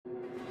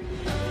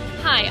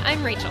Hi,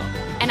 I'm Rachel.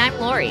 And I'm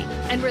Lori.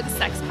 And we're the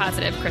Sex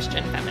Positive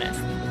Christian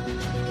Feminists.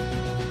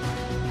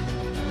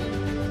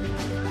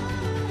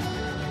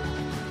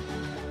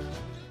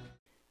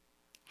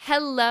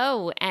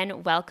 Hello,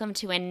 and welcome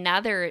to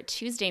another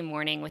Tuesday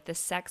morning with the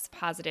Sex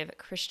Positive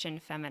Christian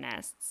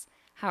Feminists.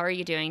 How are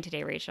you doing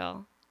today,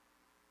 Rachel?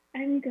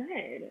 I'm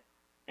good.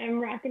 I'm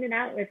rocking it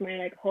out with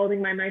my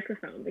holding my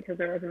microphone because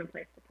there wasn't a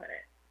place to put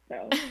it.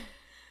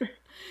 So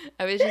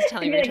I was just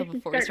telling Rachel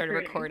before we started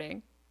crooning.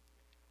 recording.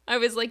 I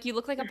was like, you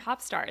look like a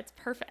pop star. It's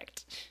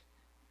perfect.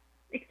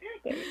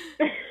 Exactly.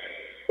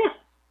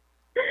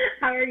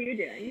 How are you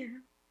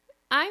doing?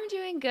 I'm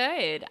doing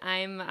good.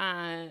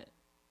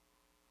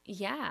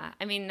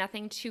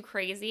 Nothing too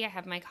crazy. I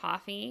have my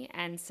coffee,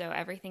 and so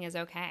everything is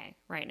okay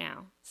right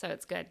now. So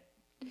it's good.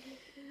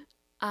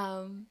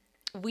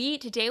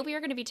 Today we are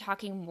going to be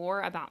talking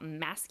more about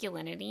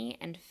masculinity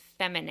and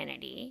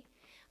femininity.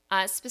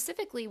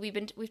 Specifically,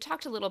 we've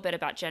talked a little bit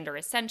about gender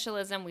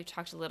essentialism. We've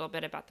talked a little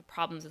bit about the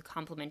problems with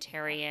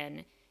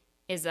complementarianism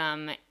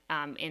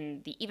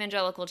in the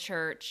evangelical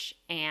church,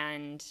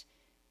 and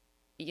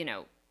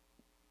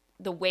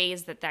the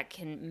ways that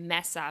can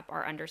mess up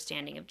our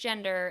understanding of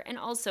gender, and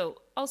also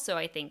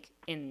I think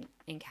in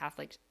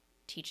Catholic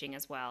teaching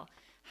as well,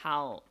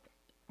 how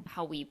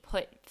we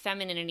put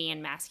femininity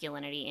and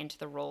masculinity into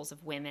the roles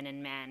of women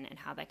and men, and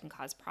how that can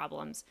cause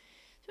problems.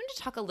 So I'm going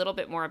to talk a little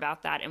bit more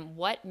about that and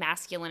what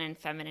masculine and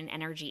feminine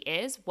energy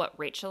is, what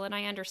Rachel and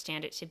I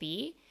understand it to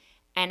be,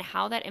 and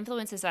how that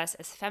influences us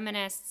as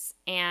feminists,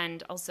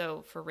 and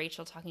also for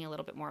Rachel talking a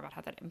little bit more about how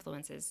that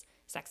influences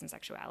sex and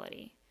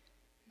sexuality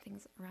and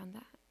things around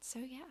that. So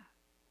yeah.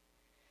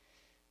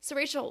 So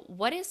Rachel,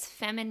 what is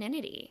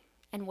femininity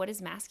and what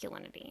is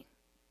masculinity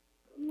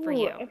for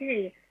you?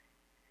 Okay.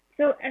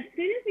 So as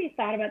soon as we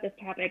thought about this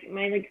topic,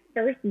 my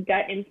first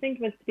gut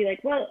instinct was to be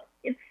well,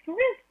 it's sort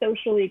of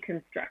socially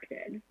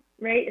constructed,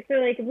 right? So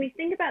if we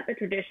think about the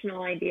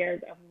traditional ideas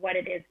of what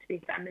it is to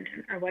be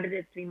feminine or what it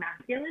is to be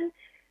masculine,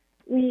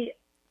 we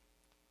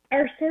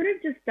are sort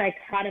of just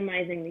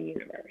dichotomizing the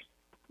universe,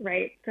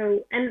 right?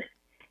 So, and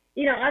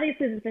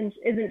obviously this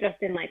isn't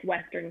just in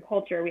Western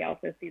culture. We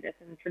also see this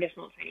in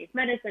traditional Chinese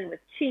medicine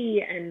with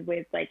qi and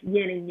with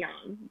yin and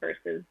yang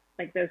versus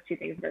those two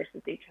things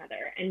versus each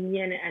other. And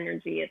yin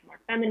energy is more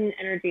feminine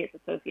energy. It's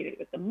associated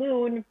with the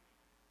moon.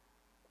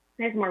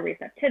 There's more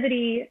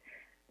receptivity,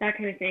 that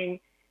kind of thing.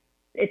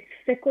 It's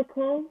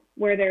cyclical,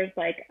 where there's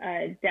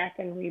a death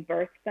and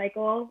rebirth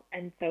cycle.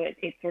 And so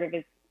it sort of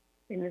is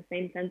in the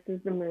same sense as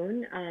the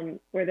moon,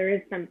 where there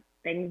is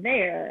something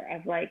there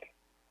of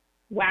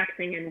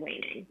waxing and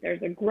waning.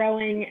 There's a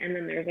growing, and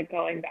then there's a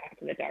going back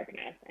to the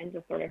darkness and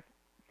just sort of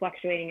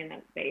fluctuating in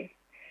that space.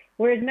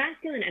 Whereas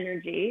masculine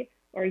energy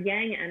or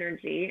yang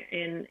energy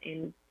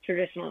in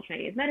traditional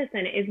Chinese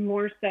medicine is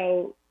more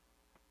so,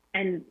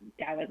 and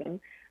Taoism,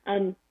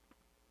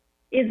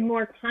 is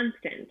more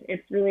constant.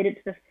 It's related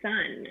to the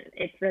sun.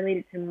 It's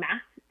related to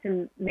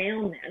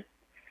maleness,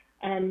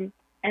 and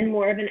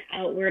more of an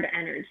outward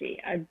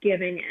energy, a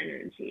giving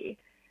energy,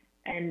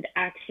 and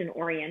action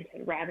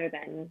oriented rather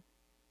than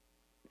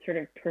sort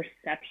of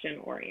perception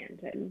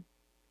oriented.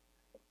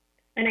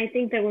 And I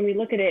think that when we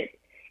look at it,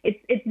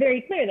 it's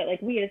very clear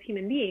that we as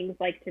human beings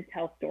like to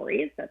tell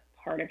stories. That's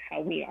part of how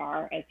we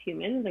are as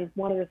humans. And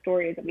one of the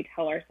stories that we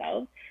tell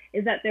ourselves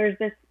is that there's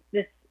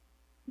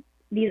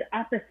these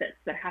opposites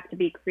that have to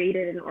be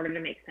created in order to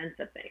make sense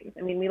of things.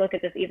 I mean, we look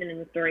at this even in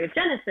the story of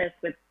Genesis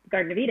with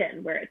Garden of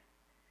Eden, where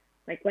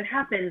it's what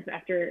happens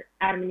after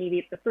Adam and Eve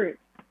eat the fruit.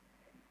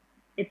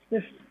 It's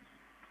this.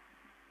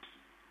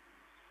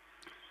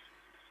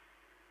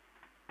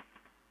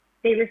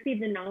 They receive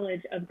the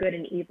knowledge of good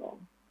and evil.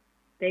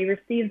 They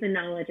receive the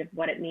knowledge of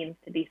what it means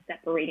to be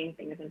separating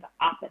things into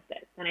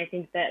opposites. And I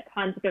think that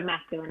concept of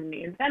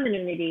masculinity and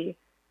femininity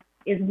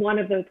is one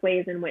of those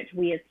ways in which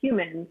we as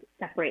humans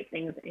separate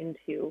things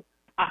into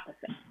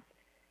opposites.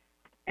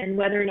 And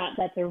whether or not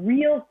that's a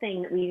real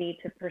thing that we need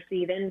to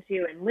perceive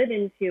into and live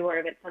into, or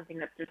if it's something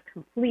that's just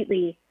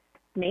completely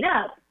made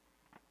up,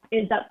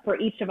 is up for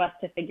each of us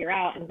to figure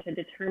out and to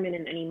determine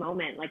in any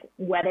moment,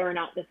 whether or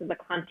not this is a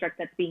construct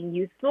that's being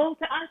useful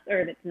to us or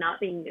if it's not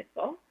being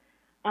useful.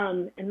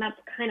 And that's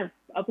kind of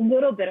a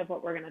little bit of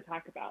what we're going to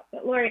talk about.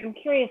 But Lori, I'm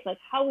curious,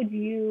 how would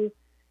you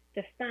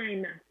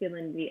define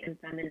masculinity and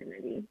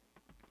femininity?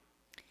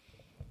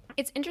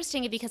 It's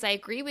interesting because I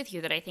agree with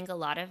you that I think a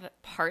lot of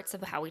parts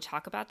of how we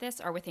talk about this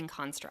are within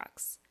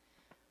constructs.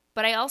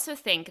 But I also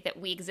think that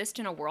we exist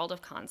in a world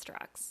of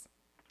constructs.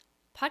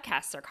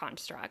 Podcasts are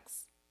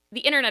constructs. The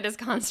internet is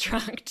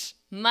construct.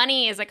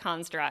 Money is a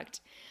construct.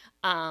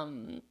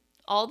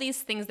 All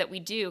these things that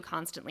we do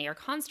constantly are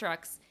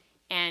constructs,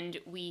 and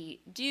we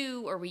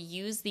do or we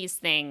use these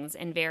things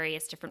in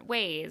various different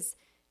ways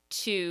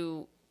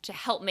to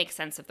help make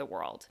sense of the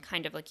world,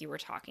 kind of like you were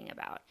talking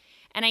about.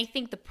 And I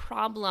think the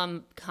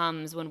problem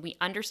comes when we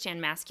understand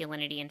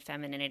masculinity and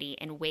femininity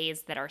in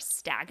ways that are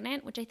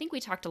stagnant, which I think we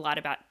talked a lot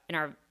about in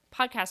our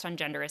podcast on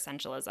gender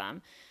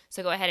essentialism.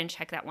 So go ahead and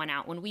check that one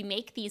out. When we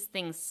make these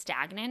things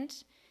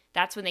stagnant,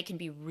 that's when they can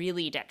be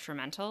really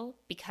detrimental,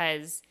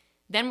 because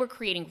then we're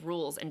creating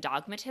rules and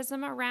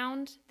dogmatism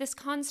around this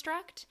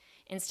construct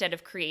instead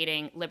of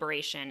creating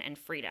liberation and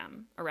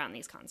freedom around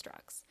these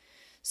constructs.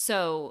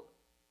 So,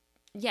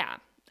 yeah,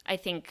 I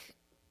think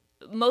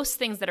most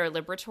things that are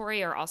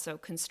liberatory are also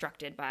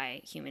constructed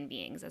by human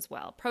beings as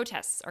well.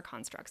 Protests are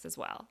constructs as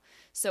well.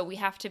 So we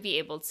have to be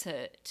able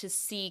to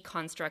see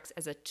constructs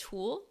as a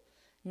tool,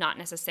 not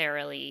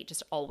necessarily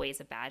just always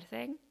a bad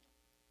thing.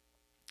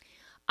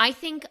 I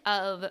think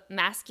of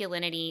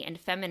masculinity and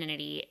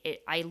femininity,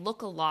 I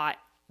look a lot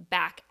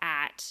back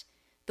at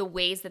the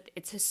ways that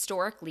it's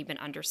historically been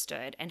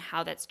understood and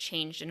how that's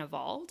changed and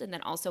evolved, and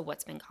then also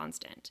what's been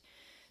constant.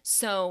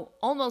 So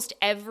almost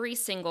every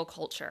single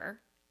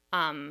culture,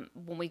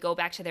 when we go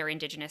back to their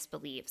indigenous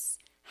beliefs,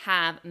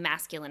 have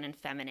masculine and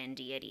feminine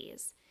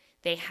deities.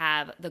 They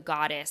have the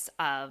goddess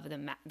of,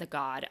 the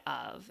god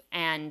of,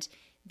 and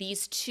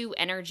these two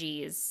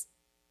energies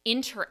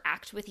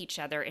interact with each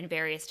other in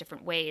various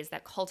different ways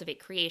that cultivate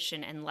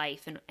creation and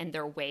life and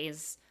their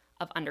ways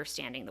of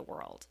understanding the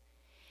world.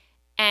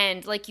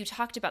 And like you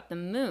talked about the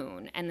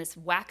moon and this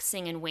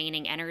waxing and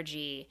waning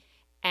energy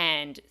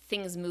and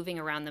things moving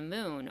around the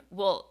moon,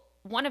 well,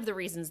 one of the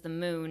reasons the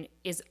moon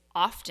is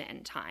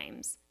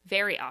oftentimes,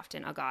 very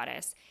often, a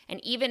goddess,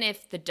 and even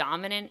if the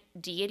dominant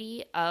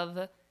deity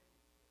of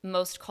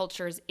most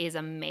cultures is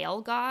a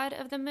male god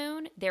of the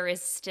moon, there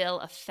is still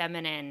a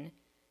feminine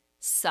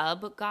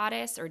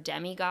sub-goddess or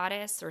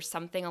demi-goddess or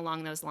something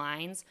along those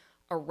lines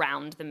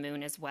around the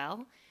moon as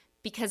well,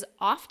 because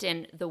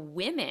often the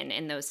women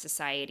in those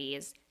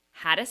societies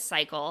had a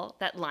cycle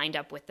that lined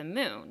up with the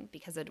moon,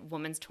 because a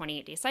woman's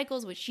 28-day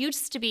cycles, which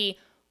used to be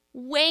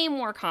way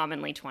more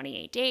commonly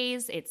 28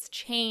 days. It's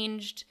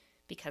changed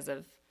because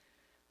of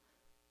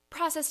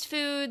processed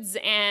foods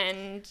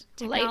and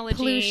technology. Light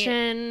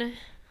pollution.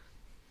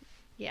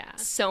 Yeah.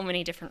 So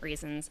many different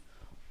reasons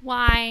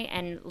why.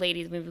 And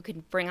ladies, maybe we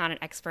could bring on an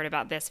expert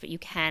about this, but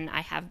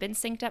I have been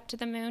synced up to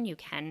the moon. You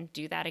can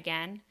do that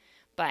again.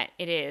 But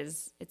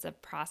it's a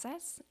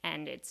process,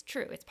 and it's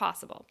true. It's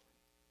possible.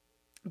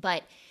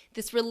 But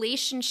this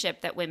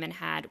relationship that women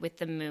had with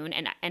the moon,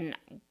 and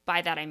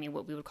by that I mean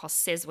what we would call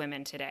cis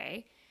women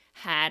today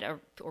had,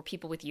 or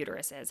people with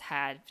uteruses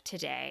had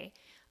today,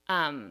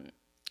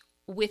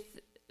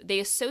 they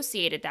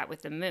associated that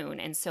with the moon.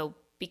 And so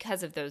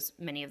because of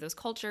many of those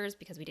cultures,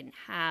 because we didn't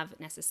have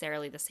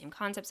necessarily the same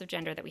concepts of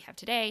gender that we have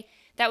today,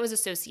 that was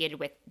associated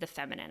with the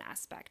feminine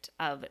aspect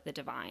of the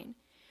divine.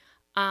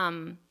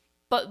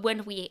 But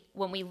when we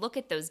look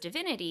at those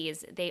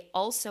divinities, they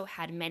also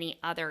had many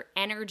other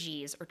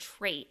energies or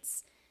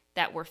traits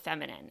that were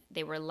feminine.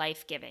 They were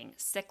life-giving,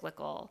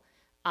 cyclical,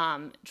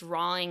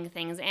 drawing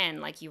things in,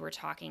 like you were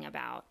talking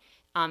about,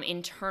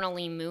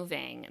 internally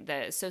moving,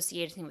 the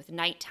associated thing with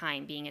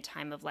nighttime being a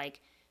time of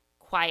like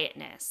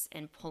quietness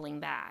and pulling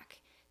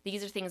back.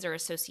 These are things that are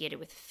associated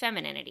with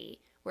femininity,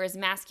 whereas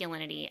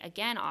masculinity,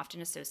 again,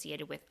 often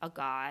associated with a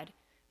god.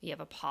 You have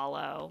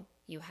Apollo,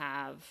 you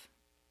have...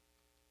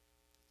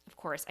 Of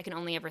course, I can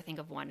only ever think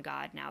of one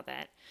god now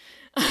that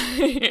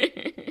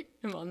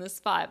I'm on the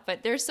spot,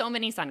 but there's so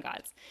many sun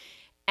gods.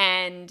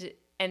 And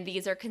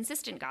these are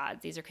consistent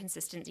gods. These are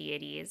consistent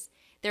deities.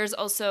 There's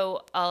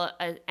also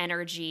an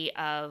energy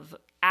of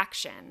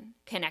action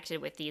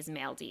connected with these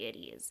male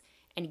deities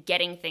and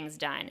getting things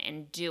done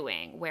and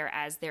doing,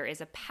 whereas there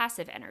is a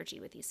passive energy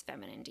with these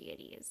feminine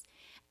deities.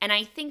 And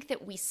I think that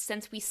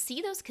since we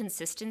see those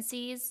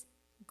consistencies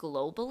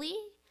globally,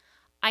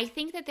 I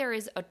think that there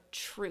is a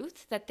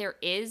truth that there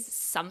is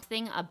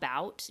something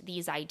about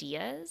these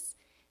ideas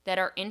that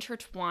are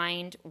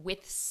intertwined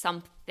with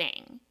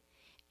something.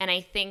 And I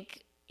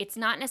think it's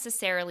not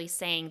necessarily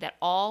saying that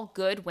all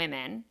good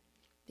women,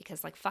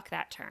 because like fuck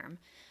that term,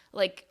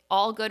 like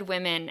all good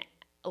women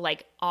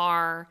like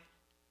are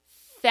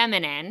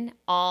feminine,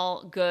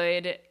 all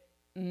good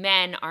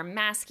men are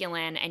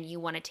masculine, and you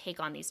want to take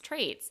on these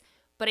traits.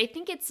 But I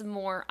think it's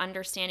more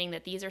understanding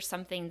that these are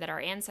something that our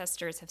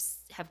ancestors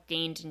have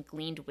gained and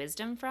gleaned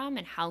wisdom from,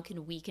 and how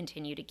can we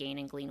continue to gain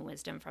and glean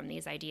wisdom from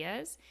these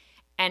ideas,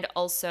 and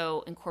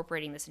also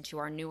incorporating this into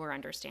our newer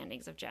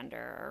understandings of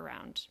gender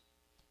around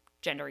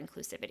gender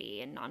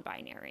inclusivity and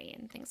non-binary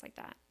and things like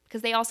that,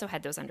 because they also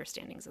had those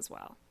understandings as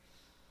well.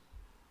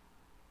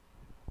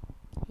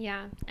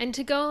 Yeah. And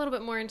to go a little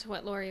bit more into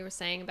what Lori was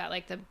saying about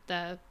like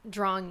the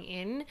drawing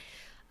in,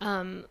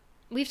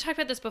 we've talked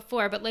about this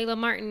before, but Layla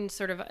Martin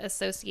sort of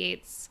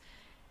associates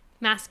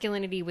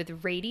masculinity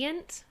with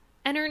radiant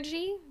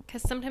energy,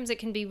 because sometimes it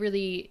can be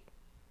very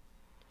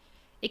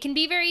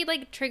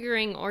like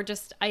triggering or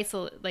just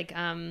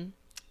isolating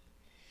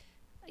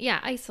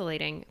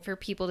for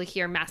people to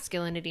hear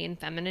masculinity and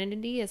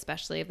femininity,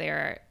 especially if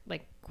they're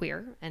like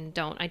queer and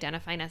don't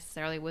identify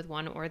necessarily with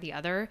one or the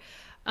other.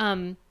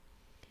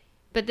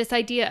 But this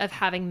idea of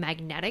having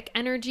magnetic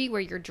energy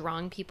where you're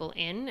drawing people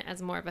in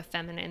as more of a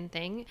feminine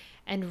thing,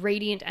 and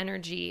radiant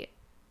energy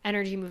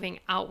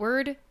moving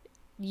outward,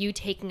 you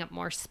taking up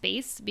more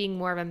space, being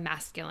more of a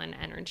masculine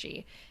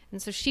energy.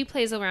 And so she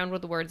plays around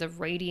with the words of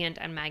radiant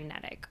and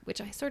magnetic,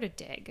 which I sort of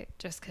dig,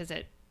 just because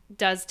it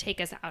does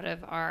take us out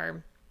of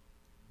our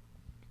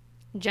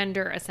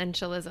gender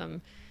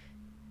essentialism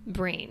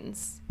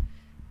brains,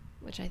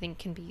 which I think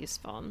can be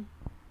useful.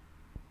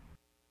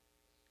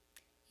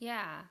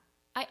 Yeah.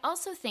 I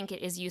also think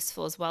it is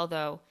useful as well,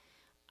 though,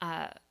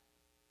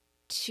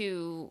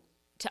 to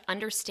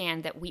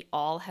understand that we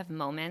all have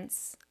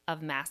moments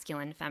of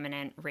masculine,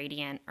 feminine,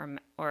 radiant,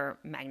 or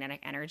magnetic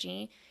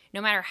energy,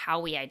 no matter how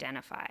we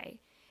identify.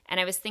 And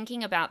I was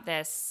thinking about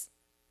this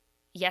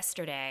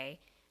yesterday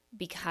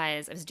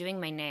because I was doing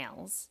my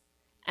nails,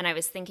 and I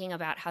was thinking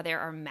about how there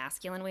are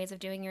masculine ways of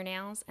doing your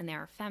nails and there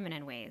are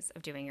feminine ways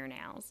of doing your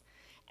nails.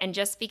 And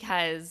just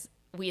because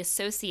we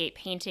associate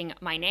painting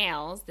my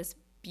nails this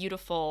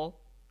beautiful,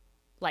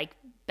 like,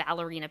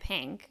 ballerina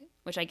pink,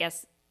 which I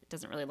guess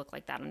doesn't really look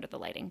like that under the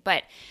lighting,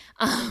 but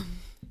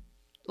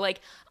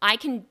like, I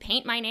can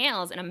paint my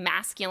nails in a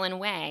masculine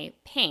way,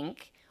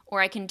 pink,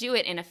 or I can do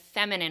it in a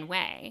feminine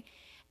way.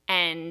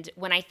 And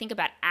when I think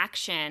about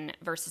action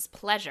versus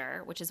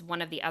pleasure, which is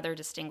one of the other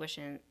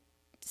distinguishing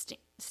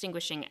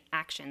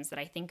actions that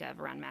I think of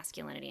around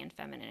masculinity and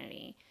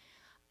femininity,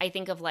 I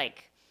think of,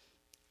 like,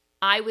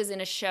 I was in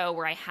a show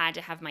where I had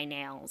to have my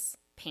nails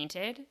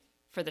painted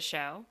for the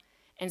show.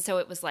 And so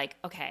it was like,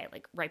 okay,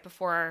 like right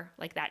before,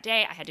 like, that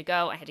day, I had to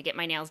go, I had to get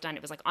my nails done.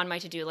 It was like on my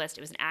to-do list.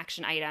 It was an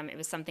action item. It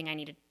was something I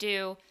needed to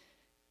do.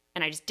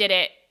 And I just did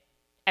it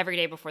every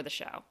day before the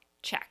show.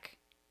 Check.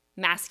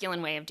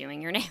 Masculine way of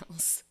doing your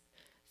nails.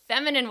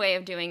 Feminine way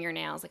of doing your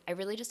nails. Like, I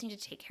really just need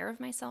to take care of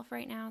myself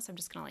right now. So I'm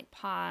just going to, like,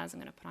 pause. I'm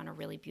going to put on a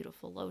really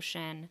beautiful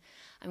lotion.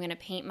 I'm going to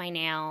paint my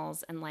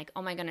nails. And, like,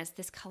 oh my goodness,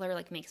 this color,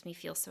 like, makes me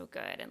feel so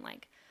good. And,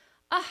 like,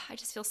 I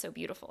just feel so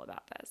beautiful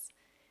about this.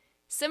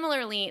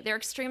 Similarly, there are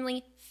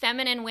extremely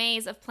feminine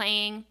ways of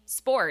playing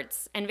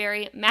sports and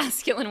very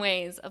masculine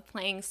ways of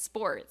playing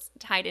sports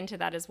tied into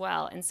that as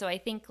well. And so I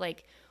think,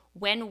 like,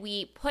 when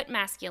we put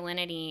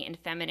masculinity and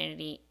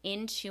femininity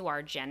into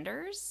our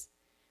genders,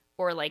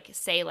 or, like,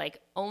 say, like,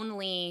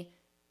 only,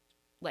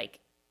 like,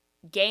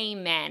 gay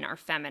men are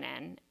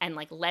feminine and,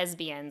 like,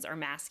 lesbians are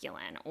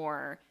masculine,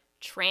 or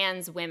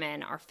trans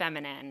women are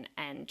feminine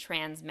and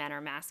trans men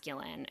are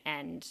masculine,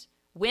 and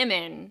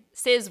women,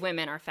 cis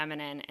women are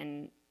feminine,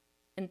 and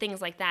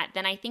things like that,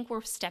 then I think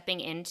we're stepping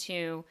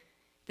into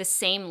the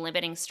same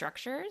limiting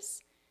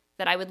structures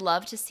that I would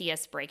love to see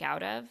us break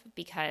out of,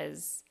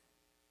 because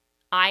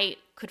I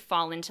could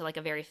fall into, like,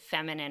 a very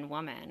feminine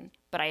woman,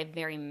 but I have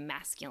very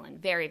masculine,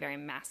 very, very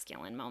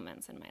masculine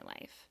moments in my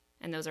life.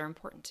 And those are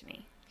important to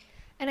me.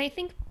 And I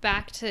think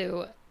back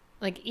to,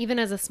 like, even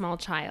as a small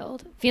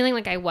child, feeling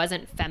like I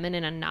wasn't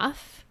feminine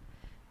enough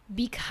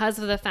because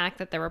of the fact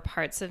that there were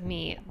parts of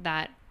me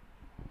that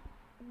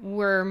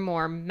were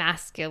more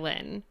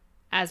masculine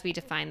as we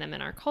define them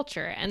in our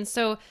culture. And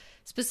so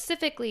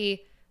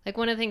specifically, like,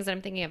 one of the things that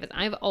I'm thinking of is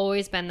I've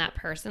always been that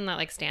person that,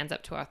 like, stands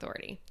up to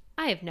authority.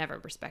 I have never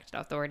respected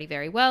authority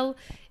very well.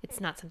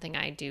 It's not something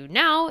I do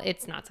now.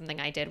 It's not something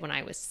I did when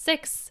I was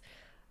 6.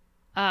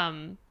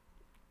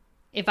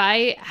 If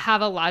I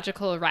have a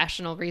logical,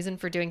 rational reason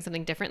for doing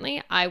something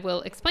differently, I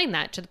will explain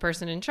that to the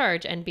person in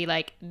charge and be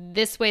like,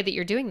 this way that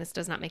you're doing this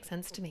does not make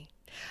sense to me.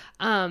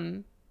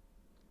 And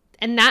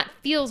that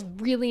feels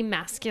really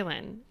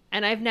masculine.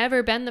 And I've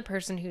never been the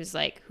person who's,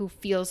 like, who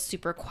feels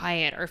super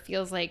quiet or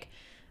feels like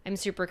I'm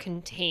super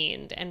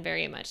contained and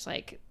very much,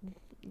 like,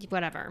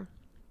 whatever.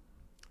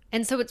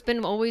 And so it's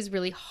been always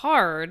really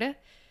hard.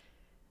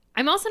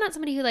 I'm also not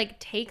somebody who, like,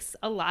 takes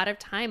a lot of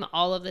time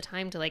all of the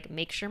time to, like,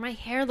 make sure my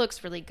hair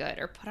looks really good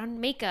or put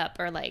on makeup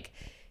or, like,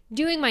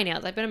 doing my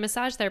nails. I've been a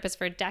massage therapist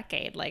for a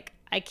decade. Like,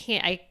 I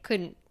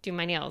couldn't do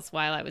my nails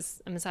while I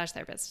was a massage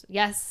therapist.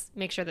 Yes,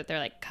 make sure that they're,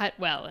 like, cut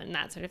well and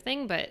that sort of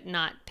thing, but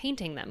not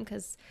painting them,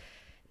 because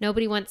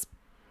nobody wants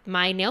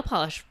my nail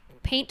polish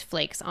paint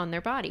flakes on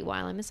their body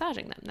while I'm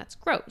massaging them. That's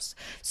gross.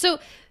 So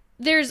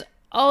there's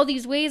all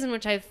these ways in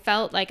which I've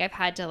felt like I've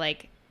had to,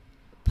 like,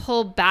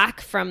 pull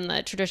back from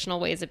the traditional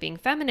ways of being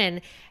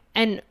feminine,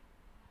 and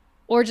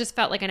or just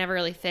felt like I never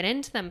really fit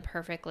into them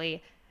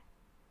perfectly.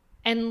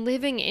 And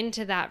living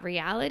into that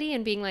reality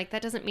and being like,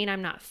 that doesn't mean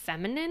I'm not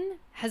feminine,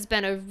 has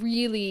been a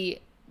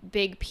really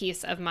big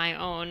piece of my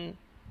own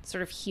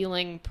sort of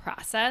healing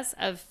process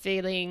of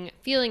feeling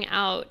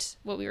out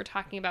what we were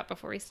talking about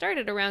before we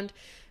started around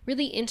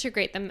really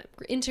integrating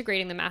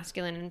the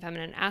masculine and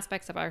feminine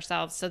aspects of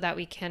ourselves so that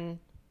we can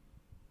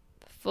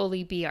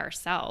fully be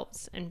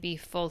ourselves and be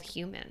full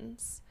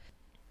humans.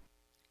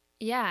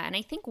 Yeah, and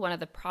I think one of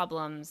the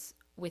problems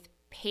with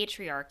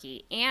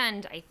patriarchy,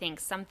 and I think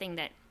something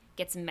that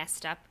gets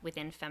messed up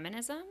within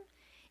feminism,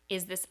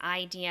 is this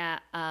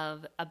idea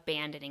of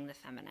abandoning the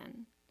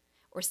feminine,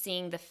 or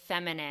seeing the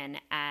feminine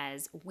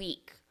as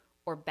weak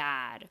or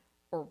bad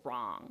or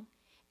wrong.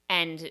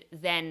 And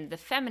then the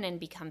feminine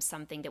becomes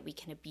something that we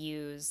can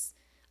abuse,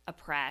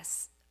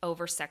 oppress,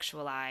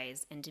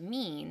 over-sexualize, and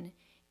demean,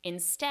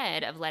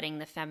 instead of letting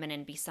the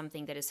feminine be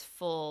something that is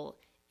full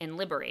and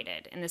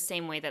liberated, in the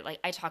same way that, like,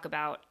 I talk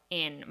about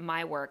in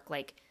my work,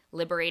 like,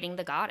 liberating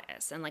the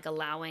goddess and, like,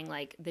 allowing,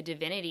 like, the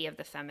divinity of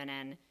the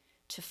feminine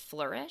to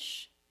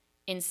flourish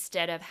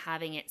instead of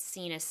having it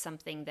seen as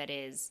something that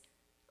is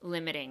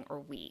limiting or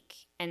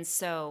weak. And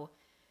so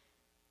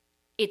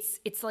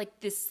it's like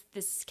this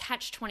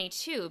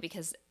catch-22,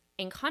 because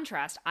in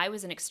contrast, I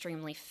was an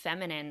extremely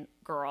feminine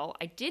girl.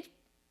 I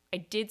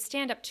did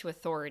stand up to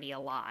authority a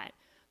lot,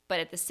 but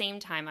at the same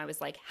time I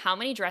was like, how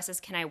many dresses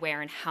can I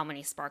wear and how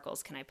many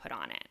sparkles can I put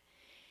on it?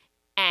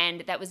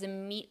 And that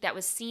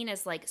was seen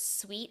as like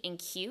sweet and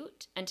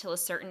cute until a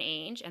certain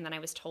age, and then I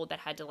was told that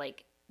I had to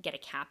like get a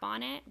cap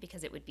on it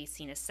because it would be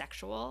seen as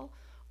sexual,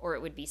 or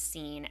it would be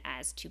seen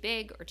as too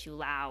big or too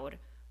loud,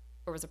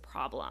 or was a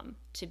problem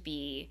to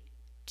be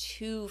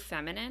too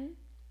feminine,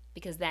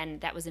 because then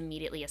that was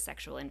immediately a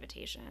sexual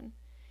invitation.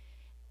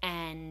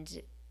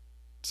 And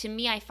to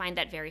me, I find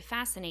that very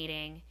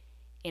fascinating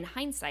in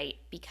hindsight,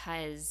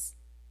 because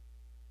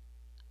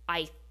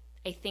I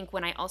think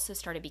when I also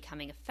started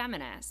becoming a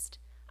feminist,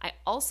 I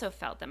also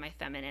felt that my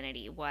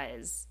femininity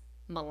was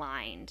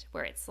maligned,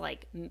 where it's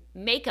like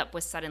makeup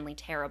was suddenly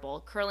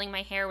terrible, curling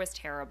my hair was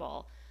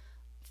terrible,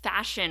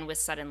 fashion was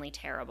suddenly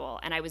terrible,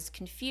 and I was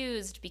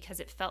confused because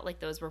it felt like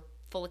those were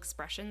full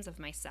expressions of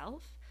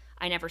myself.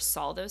 I never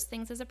saw those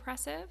things as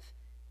oppressive.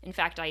 In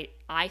fact,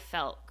 I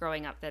felt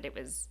growing up that it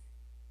was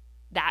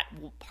that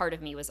part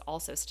of me was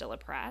also still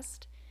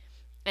oppressed.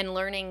 And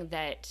learning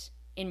that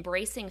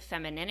embracing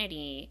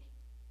femininity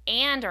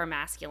and our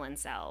masculine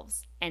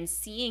selves and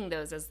seeing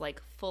those as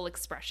like full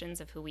expressions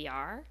of who we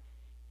are,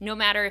 no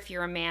matter if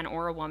you're a man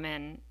or a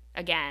woman,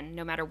 again,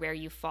 no matter where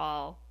you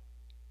fall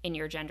in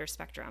your gender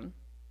spectrum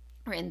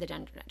or in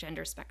the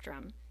gender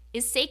spectrum,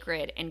 is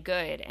sacred and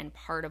good and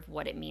part of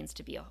what it means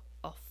to be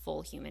a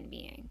full human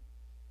being.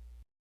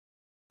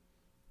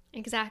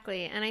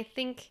 Exactly. And I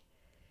think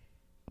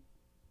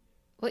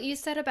what you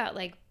said about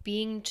like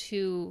being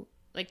too,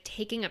 like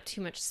taking up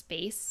too much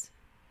space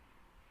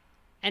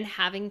and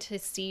having to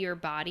see your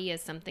body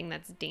as something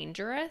that's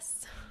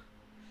dangerous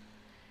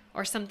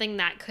or something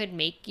that could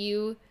make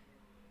you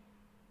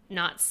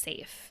not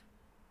safe.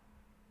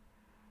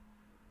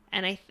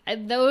 And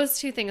those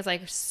two things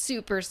like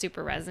super,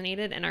 super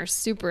resonated and are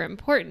super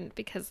important,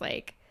 because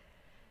like,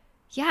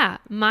 yeah,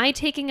 my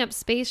taking up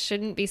space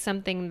shouldn't be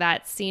something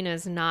that's seen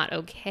as not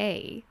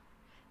okay.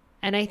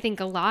 And I think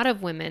a lot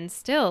of women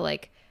still,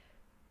 like,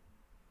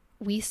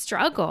 we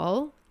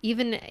struggle,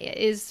 even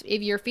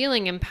if you're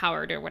feeling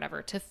empowered or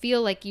whatever, to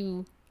feel like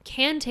you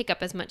can take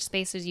up as much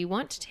space as you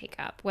want to take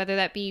up, whether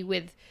that be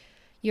with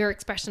your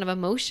expression of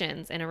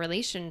emotions in a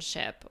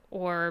relationship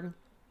or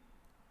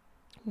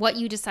what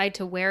you decide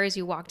to wear as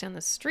you walk down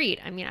the street.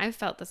 I mean, I've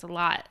felt this a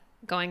lot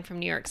going from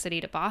New York City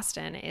to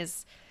Boston.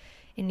 Is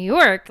in New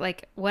York,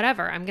 like,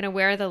 whatever, I'm going to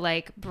wear the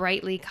like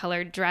brightly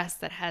colored dress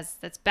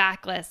that's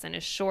backless and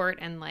is short,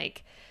 and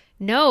like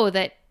know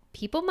that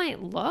people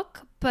might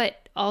look,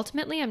 but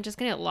ultimately I'm just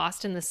going to get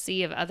lost in the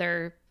sea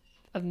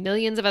of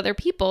millions of other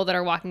people that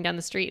are walking down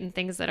the street and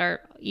things that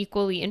are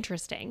equally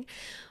interesting.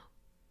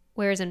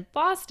 Whereas in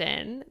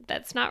Boston,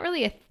 that's not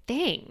really a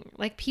thing.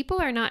 Like,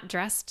 people are not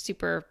dressed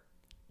super,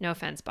 no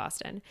offense,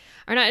 Boston,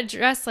 are not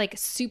dressed like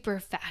super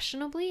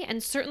fashionably,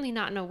 and certainly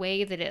not in a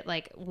way that it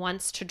like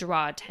wants to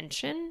draw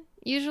attention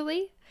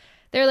usually.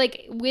 They're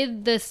like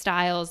with the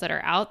styles that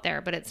are out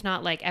there, but it's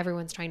not like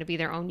everyone's trying to be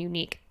their own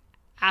unique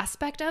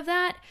aspect of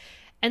that.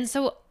 And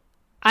so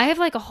I have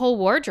like a whole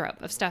wardrobe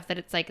of stuff that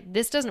it's like,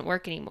 this doesn't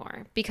work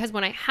anymore, because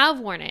when I have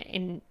worn it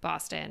in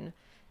Boston,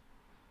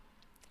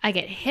 I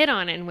get hit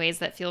on in ways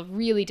that feel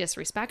really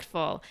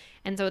disrespectful.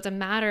 And so it's a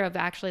matter of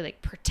actually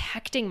like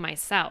protecting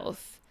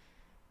myself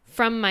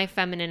from my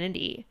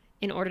femininity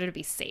in order to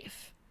be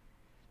safe.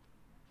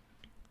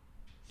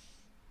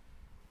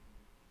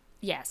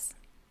 Yes,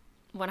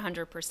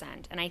 100%.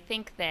 And I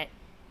think that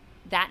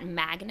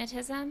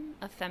magnetism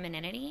of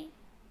femininity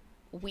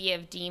we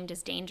have deemed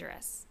as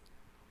dangerous.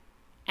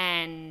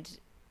 And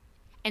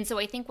so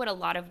I think what a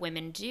lot of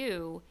women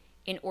do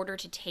in order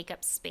to take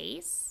up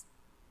space,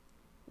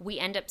 we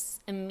end up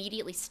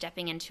immediately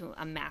stepping into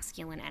a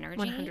masculine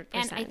energy. 100%.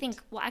 And I think,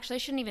 well, actually, I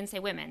shouldn't even say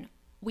women.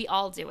 We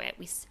all do it.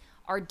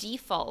 Our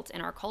default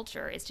in our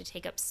culture is to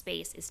take up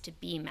space, is to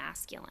be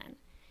masculine.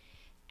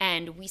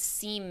 And we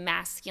see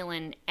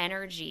masculine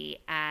energy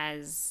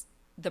as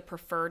the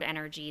preferred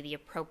energy, the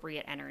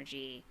appropriate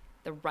energy,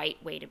 the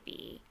right way to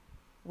be.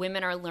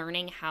 Women are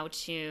learning how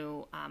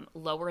to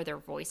lower their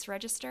voice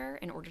register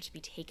in order to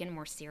be taken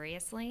more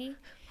seriously.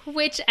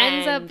 Which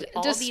ends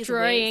up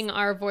destroying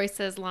our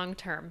voices long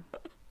term.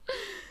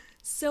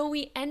 So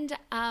we end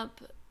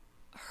up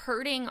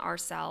hurting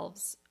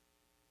ourselves,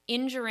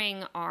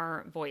 injuring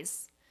our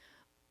voice,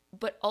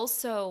 but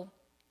also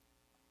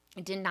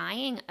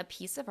denying a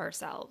piece of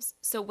ourselves.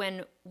 So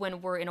when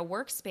we're in a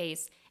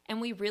workspace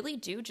and we really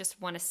do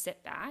just want to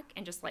sit back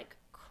and just like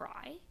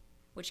cry,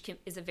 which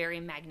is a very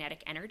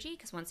magnetic energy,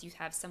 because once you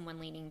have someone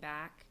leaning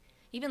back,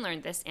 even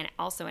learned this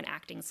also in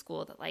acting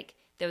school, that like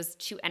those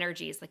two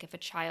energies, like if a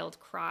child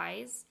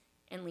cries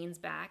and leans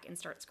back and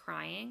starts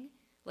crying,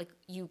 like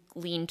you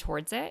lean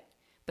towards it.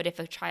 But if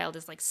a child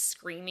is like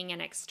screaming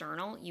and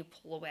external, you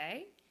pull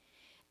away.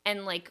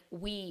 And like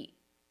we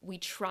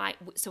try,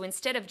 so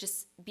instead of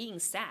just being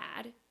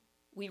sad,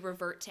 we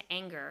revert to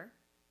anger,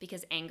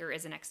 because anger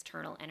is an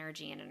external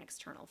energy and an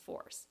external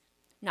force.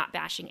 Not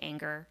bashing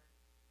anger,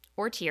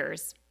 or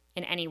tears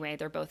in any way.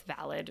 They're both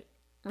valid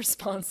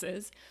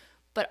responses.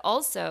 But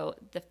also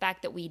the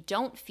fact that we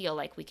don't feel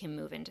like we can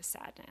move into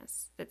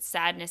sadness, that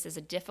sadness is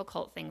a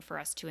difficult thing for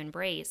us to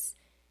embrace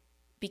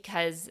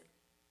because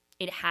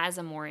it has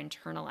a more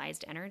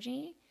internalized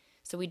energy.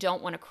 So we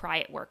don't want to cry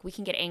at work. We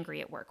can get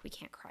angry at work. We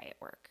can't cry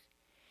at work.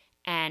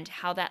 And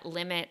how that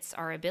limits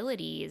our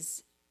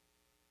abilities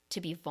to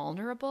be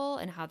vulnerable,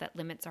 and how that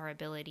limits our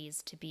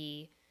abilities to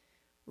be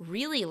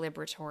really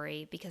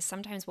liberatory, because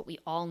sometimes what we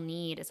all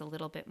need is a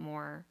little bit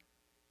more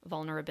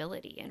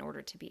vulnerability in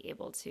order to be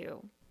able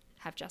to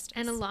have justice.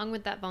 And along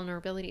with that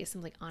vulnerability is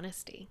simply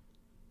honesty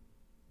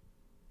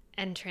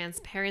and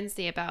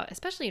transparency about,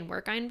 especially in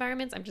work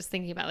environments. I'm just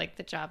thinking about like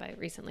the job I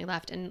recently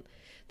left, and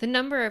the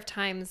number of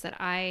times that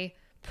I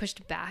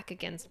pushed back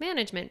against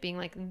management being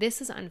like,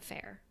 this is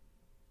unfair.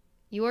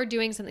 You are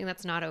doing something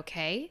that's not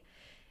okay.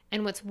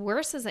 And what's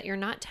worse is that you're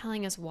not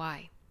telling us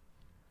why.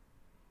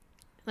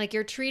 Like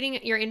you're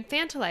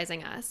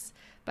infantilizing us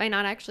by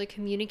not actually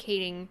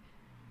communicating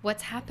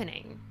what's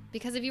happening.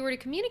 Because if you were to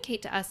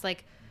communicate to us,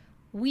 like,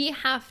 we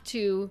have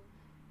to,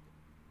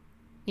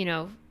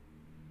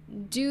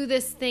 do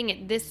this thing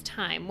at this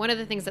time. One of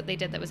the things that they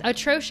did that was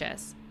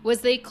atrocious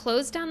was they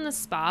closed down the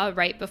spa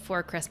right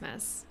before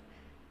Christmas.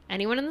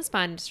 Anyone in the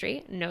spa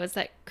industry knows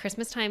that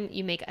Christmas time,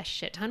 you make a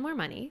shit ton more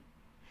money.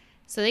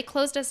 So they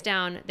closed us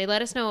down. They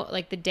let us know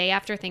like the day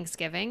after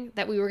Thanksgiving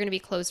that we were going to be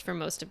closed for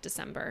most of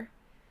December.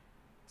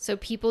 So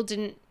people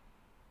didn't,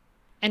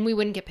 and we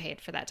wouldn't get paid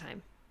for that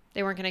time.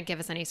 They weren't going to give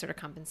us any sort of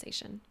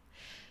compensation.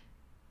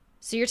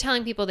 So you're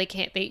telling people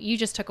you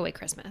just took away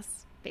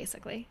Christmas,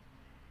 basically.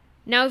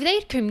 Now, if they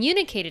had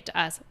communicated to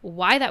us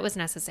why that was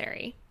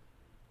necessary,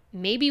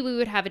 maybe we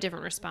would have a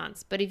different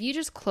response. But if you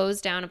just close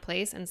down a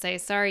place and say,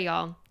 sorry,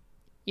 y'all,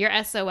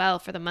 you're SOL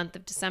for the month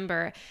of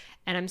December,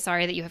 and I'm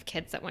sorry that you have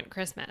kids that want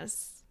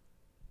Christmas,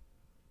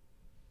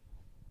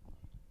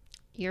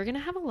 you're going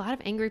to have a lot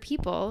of angry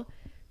people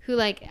who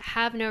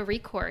have no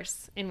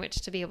recourse in which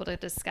to be able to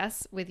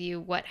discuss with you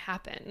what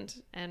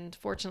happened. And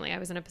fortunately, I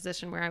was in a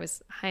position where I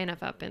was high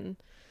enough up and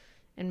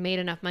made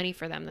enough money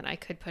for them that I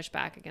could push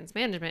back against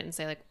management and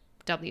say, like,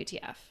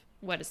 WTF,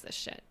 what is this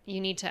shit?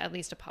 You need to at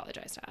least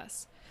apologize to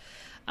us.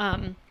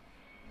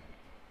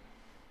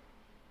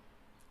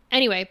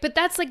 Anyway, but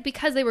that's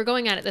because they were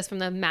going at this from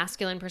the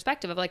masculine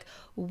perspective of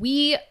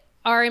we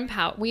are in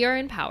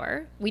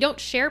power. We don't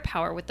share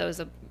power with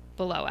those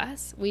below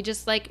us. We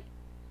just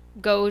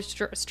go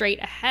straight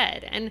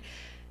ahead. And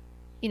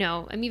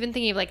I'm even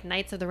thinking of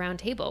Knights of the Round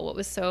Table. What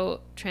was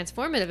so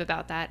transformative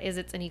about that is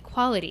it's an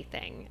equality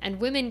thing, and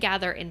women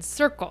gather in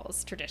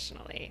circles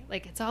traditionally.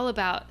 It's all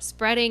about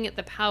spreading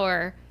the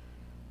power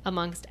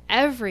amongst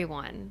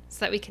everyone so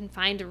that we can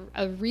find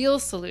a real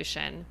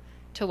solution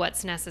to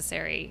what's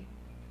necessary,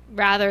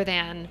 rather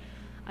than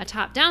a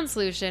top-down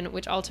solution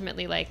which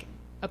ultimately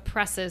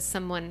oppresses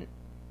someone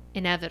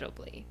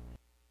inevitably.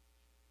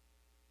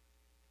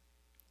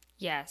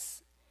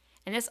 Yes.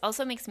 And this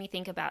also makes me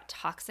think about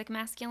toxic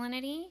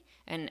masculinity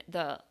and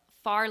the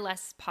far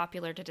less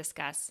popular to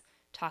discuss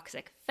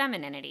toxic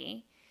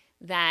femininity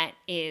that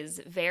is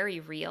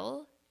very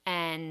real.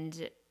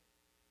 And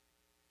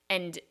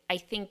I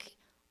think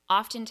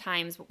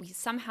oftentimes what we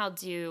somehow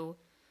do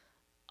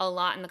a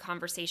lot in the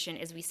conversation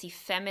is we see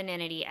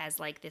femininity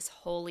as this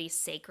holy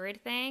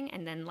sacred thing,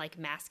 and then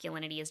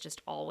masculinity is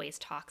just always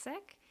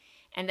toxic.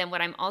 And then what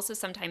I'm also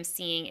sometimes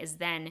seeing is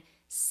then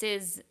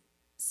cis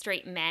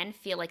straight men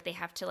feel like they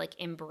have to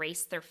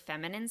embrace their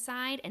feminine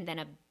side, and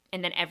then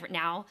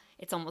now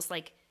it's almost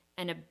like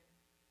an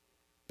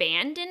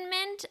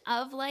abandonment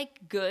of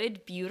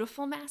good,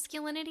 beautiful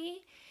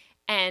masculinity.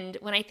 And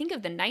when I think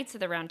of the Knights of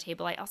the Round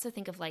Table, I also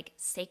think of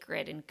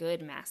sacred and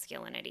good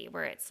masculinity,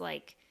 where it's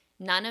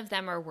none of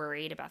them are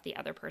worried about the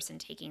other person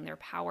taking their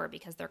power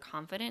because they're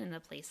confident in the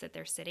place that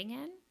they're sitting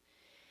in.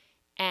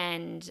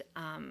 And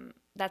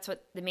that's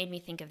what made me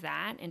think of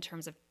that in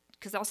terms of,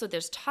 because also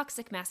there's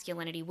toxic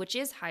masculinity, which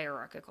is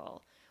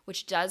hierarchical,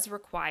 which does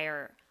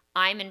require,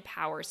 I'm in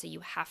power, so you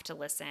have to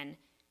listen.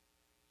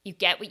 You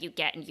get what you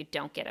get and you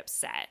don't get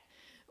upset,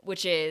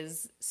 which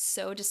is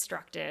so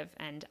destructive.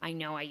 And I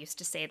know I used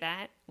to say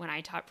that when I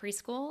taught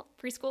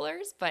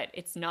preschoolers, but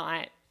it's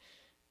not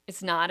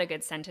a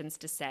good sentence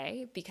to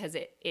say, because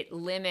it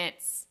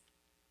limits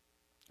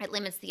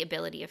the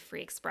ability of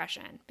free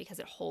expression, because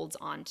it holds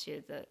on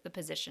to the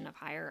position of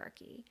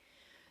hierarchy.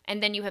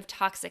 And then you have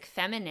toxic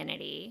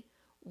femininity,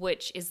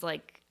 which is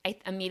I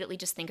immediately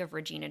just think of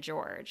Regina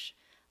George,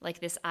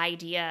 this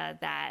idea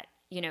that,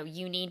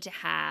 you need to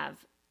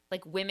have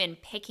women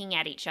picking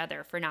at each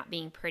other for not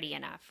being pretty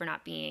enough, for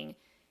not being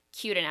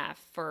cute enough,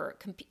 for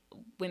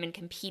women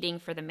competing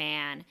for the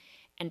man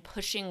and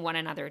pushing one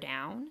another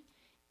down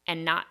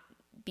and not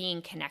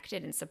being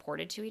connected and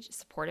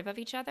supportive of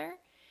each other.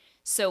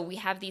 So we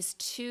have these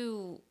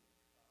two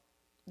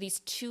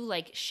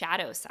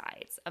shadow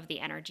sides of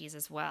the energies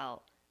as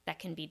well that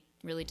can be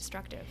really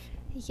destructive.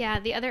 Yeah,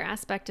 the other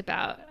aspect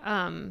about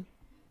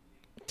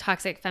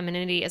toxic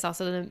femininity is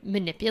also the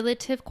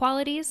manipulative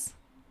qualities.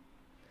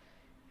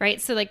 right?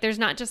 So like there's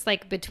not just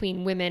like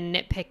between women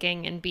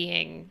nitpicking and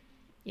being,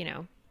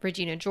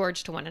 Regina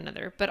George to one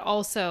another, but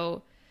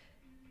also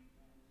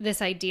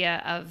this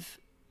idea of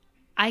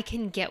I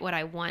can get what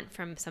I want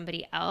from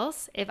somebody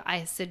else if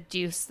I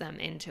seduce them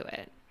into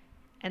it.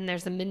 And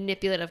there's a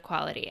manipulative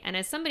quality. And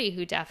as somebody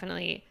who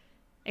definitely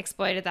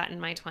exploited that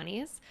in my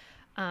 20s,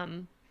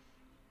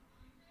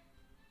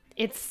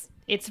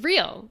 it's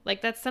real.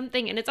 Like that's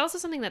something, and it's also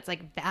something that's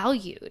like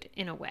valued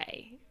in a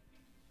way.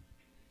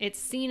 It's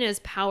seen as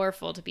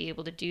powerful to be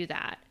able to do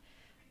that,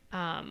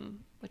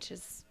 which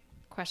is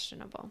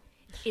questionable.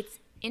 It's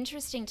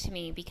interesting to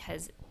me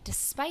because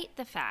despite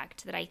the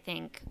fact that I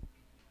think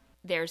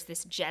there's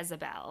this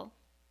Jezebel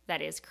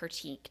that is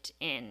critiqued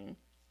in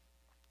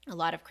a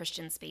lot of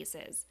Christian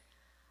spaces,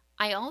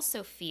 I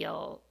also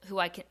feel who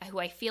I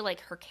feel like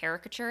her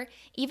caricature,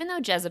 even though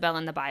Jezebel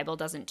in the Bible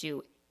doesn't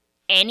do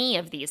any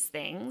of these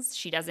things,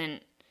 she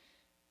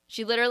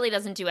literally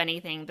doesn't do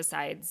anything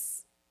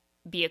besides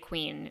be a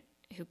queen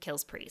who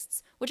kills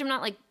priests, which I'm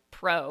not like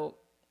pro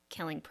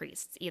killing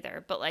priests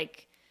either, but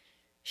like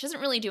she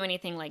doesn't really do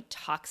anything like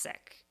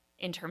toxic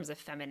in terms of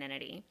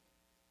femininity.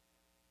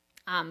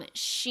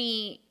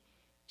 She's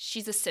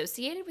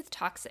associated with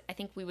toxic. I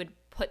think we would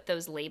put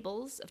those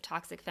labels of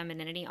toxic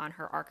femininity on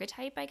her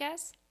archetype, I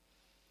guess.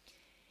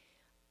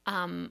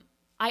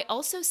 I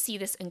also see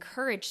this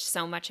encouraged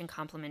so much in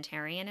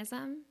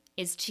complementarianism,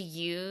 is to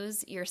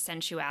use your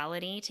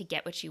sensuality to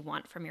get what you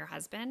want from your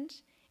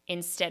husband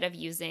instead of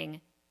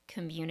using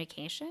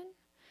communication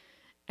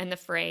and the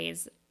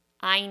phrase,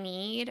 I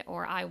need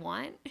or I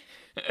want.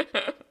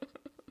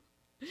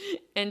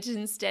 And to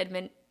instead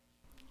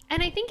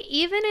And I think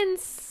even in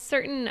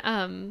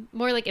certain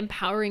more like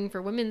empowering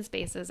for women's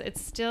spaces, it's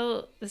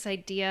still this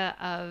idea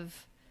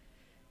of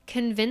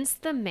convince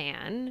the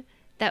man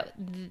that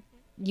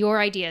your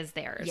idea is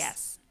theirs.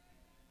 Yes.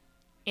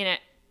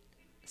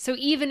 So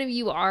even if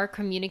you are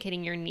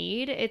communicating your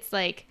need, it's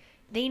like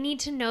they need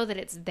to know that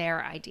it's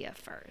their idea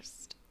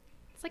first.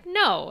 It's like,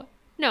 no,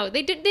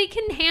 they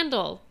can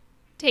handle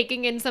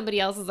taking in somebody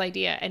else's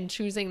idea and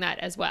choosing that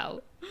as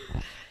well.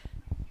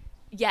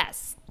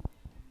 Yes.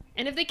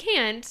 And if they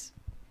can't,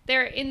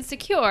 they're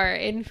insecure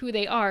in who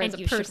they are as a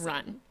person.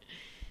 And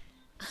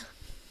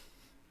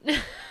you should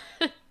run.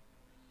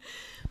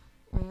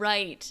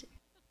 Right.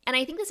 And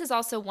I think this is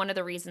also one of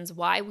the reasons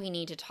why we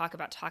need to talk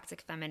about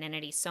toxic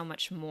femininity so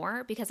much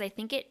more, because I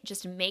think it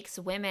just makes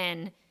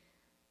women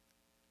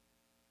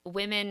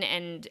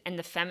and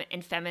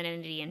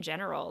femininity in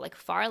general like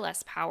far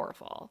less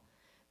powerful,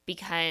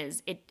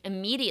 because it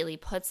immediately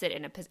puts it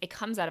it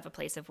comes out of a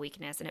place of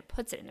weakness and it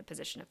puts it in a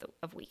position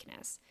of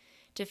weakness.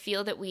 To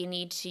feel that we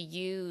need to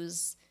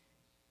use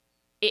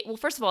it, well,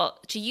 first of all,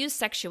 to use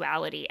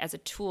sexuality as a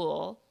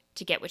tool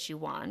to get what you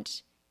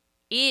want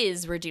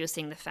is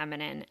reducing the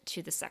feminine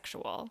to the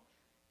sexual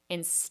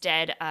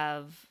instead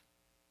of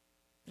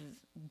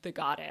the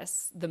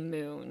goddess, the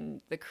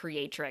moon, the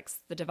creatrix,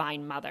 the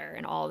divine mother,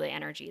 and all the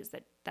energies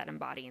that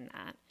embody in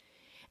that.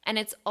 And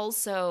it's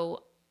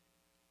also,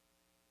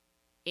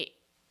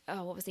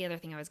 what was the other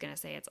thing I was going to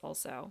say? It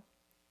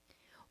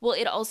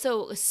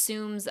also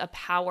assumes a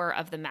power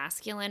of the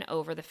masculine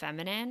over the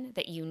feminine,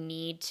 that you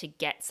need to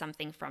get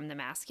something from the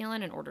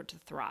masculine in order to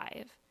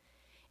thrive.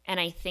 And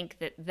I think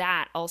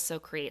that also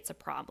creates a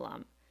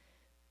problem,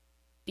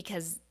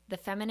 because the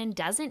feminine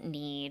doesn't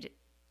need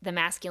the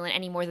masculine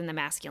any more than the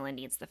masculine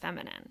needs the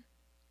feminine.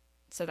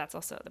 So that's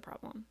also the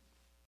problem.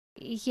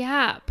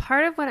 Yeah,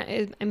 part of what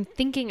I'm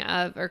thinking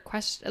of, or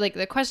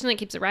the question that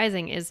keeps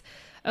arising is,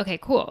 okay,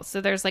 cool. So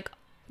there's like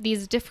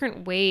these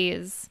different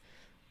ways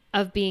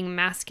of being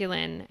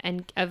masculine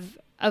and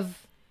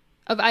of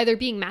either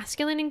being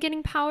masculine and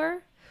getting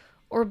power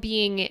or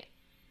being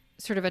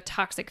sort of a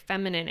toxic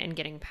feminine and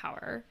getting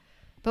power.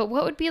 But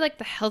what would be like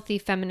the healthy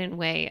feminine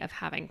way of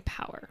having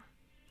power?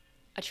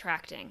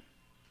 Attracting.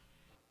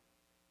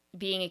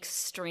 Being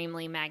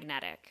extremely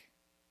magnetic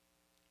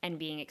and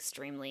being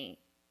extremely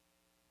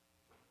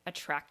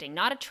attracting.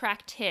 Not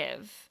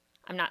attractive.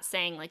 I'm not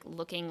saying like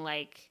looking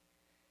like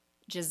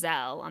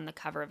Giselle on the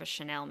cover of a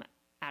Chanel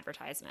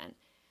advertisement,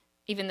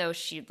 even though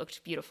she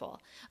looked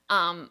beautiful.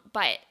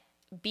 But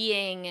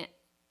being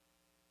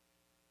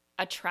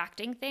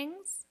attracting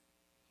things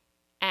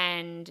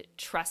and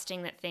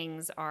trusting that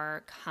things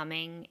are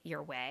coming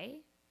your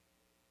way,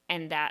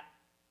 and that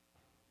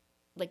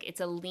like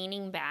it's a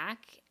leaning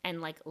back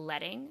and like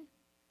letting.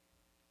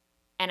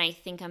 And I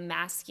think a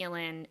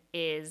masculine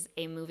is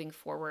a moving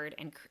forward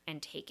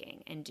and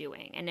taking and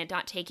doing, and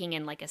not taking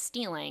in like a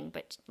stealing,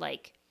 but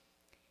like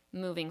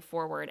moving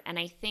forward. And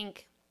I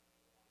think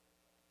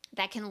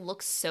that can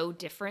look so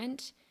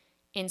different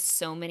in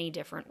so many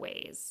different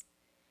ways.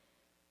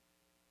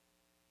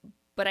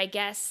 But I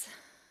guess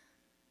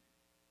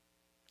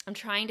I'm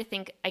trying to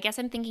think, I guess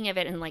I'm thinking of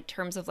it in like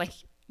terms of like,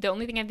 the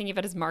only thing I'm thinking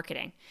about is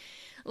marketing.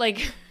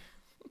 Like,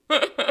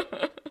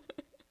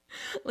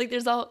 like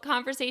there's a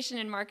conversation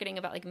in marketing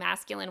about like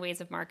masculine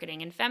ways of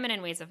marketing and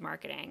feminine ways of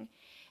marketing.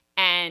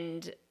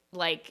 And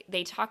like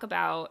they talk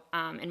about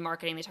in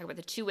marketing, they talk about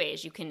the two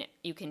ways you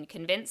can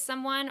convince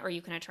someone or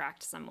you can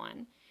attract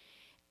someone.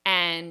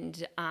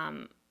 And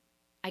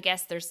I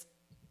guess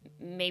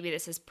maybe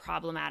this is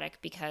problematic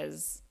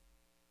because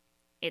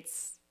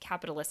it's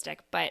capitalistic,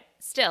 but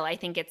still I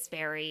think it's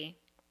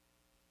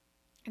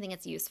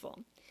useful.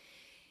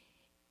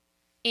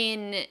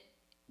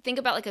 Think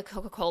about like a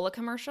Coca-Cola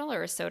commercial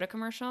or a soda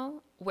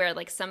commercial where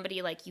like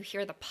somebody, like you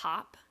hear the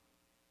pop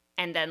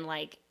and then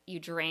like you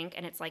drink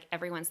and it's like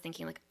everyone's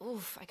thinking like,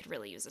 oof, I could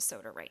really use a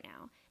soda right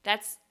now.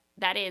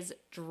 That is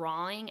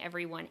drawing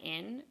everyone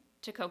in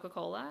to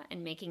Coca-Cola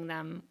and making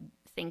them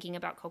thinking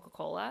about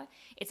Coca-Cola.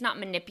 It's not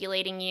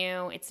manipulating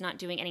you. It's not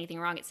doing anything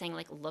wrong. It's saying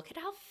like, look at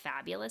how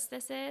fabulous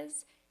this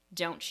is.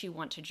 Don't you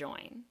want to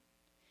join?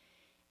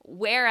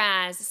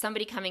 Whereas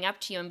somebody coming up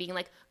to you and being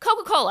like,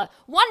 Coca-Cola,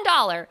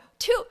 $1,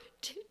 two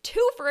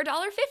for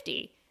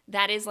 $1.50.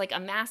 That is like a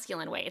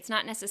masculine way. It's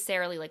not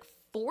necessarily like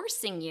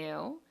forcing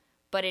you,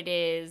 but it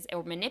is,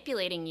 or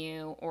manipulating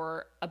you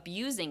or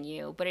abusing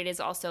you, but it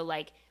is also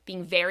like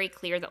being very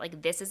clear that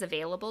like this is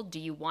available. Do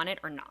you want it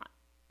or not?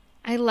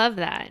 I love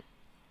that.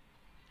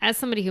 As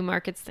somebody who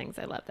markets things,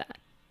 I love that.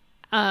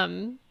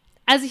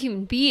 As a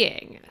human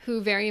being who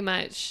very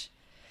much,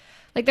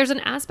 like there's an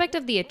aspect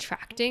of the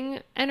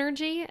attracting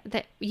energy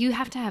that you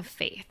have to have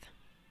faith.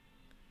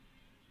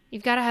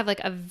 You've got to have like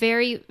a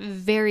very,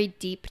 very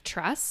deep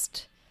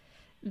trust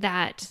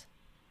that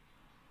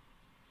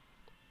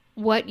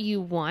what you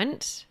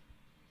want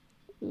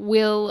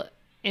will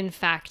in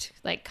fact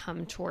like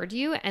come toward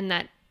you, and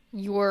that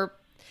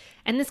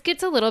and this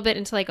gets a little bit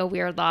into like a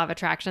weird law of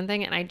attraction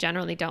thing. And I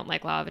generally don't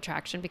like law of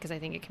attraction because I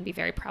think it can be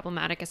very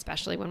problematic,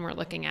 especially when we're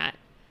looking at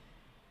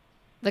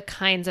the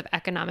kinds of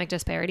economic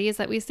disparities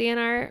that we see in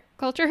our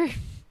culture.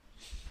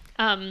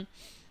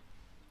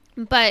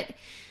 But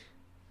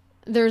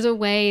there's a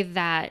way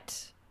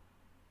that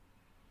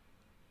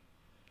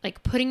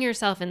like putting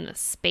yourself in the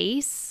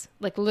space,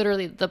 like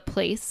literally the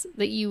place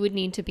that you would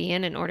need to be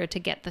in order to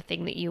get the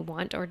thing that you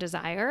want or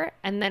desire,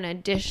 and then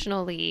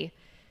additionally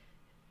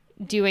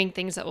doing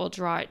things that will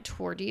draw it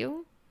toward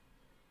you,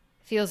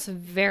 feels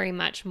very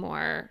much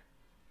more,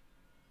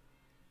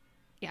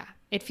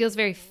 it feels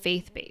very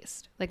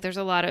faith-based. Like there's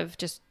a lot of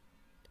just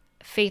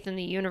faith in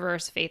the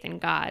universe, faith in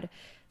God,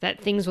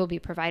 that things will be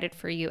provided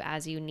for you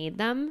as you need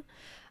them.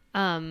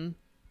 And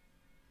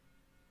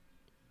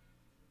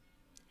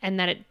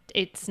that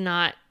it's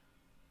not,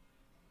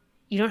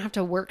 you don't have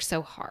to work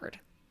so hard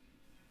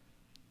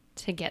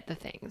to get the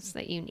things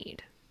that you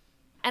need.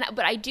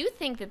 But I do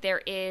think that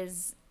there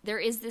is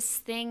this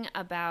thing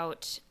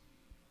about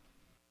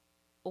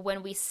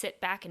when we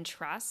sit back and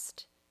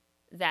trust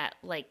that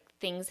like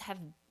things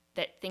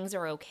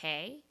are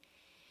okay,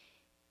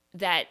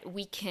 that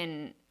we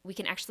can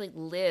actually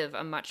live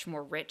a much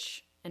more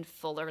rich and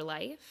fuller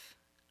life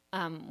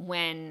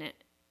when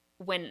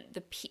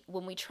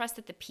we trust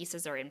that the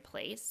pieces are in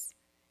place,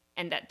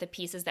 and that the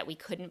pieces that we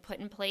couldn't put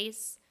in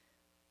place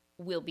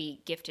will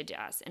be gifted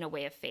to us in a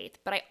way of faith.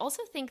 But I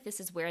also think this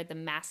is where the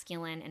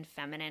masculine and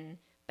feminine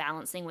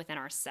balancing within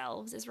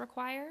ourselves is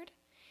required.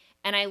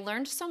 And I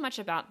learned so much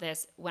about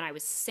this when I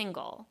was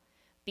single,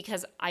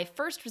 because I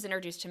first was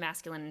introduced to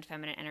masculine and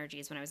feminine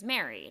energies when I was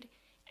married.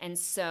 And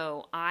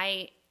so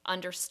I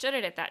understood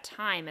it at that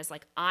time as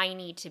like, I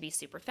need to be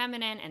super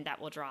feminine, and that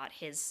will draw out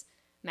his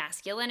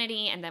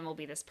masculinity, and then we'll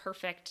be this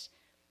perfect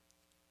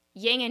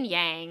yin and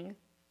yang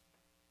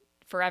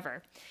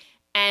forever.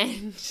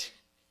 And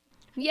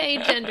yay,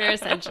 gender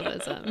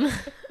essentialism.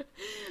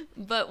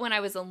 But when I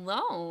was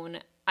alone,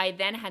 I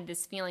then had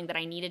this feeling that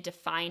I needed to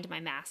find my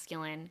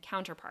masculine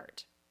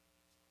counterpart.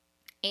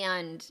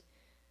 And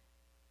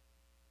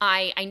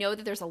I know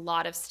that there's a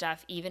lot of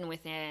stuff even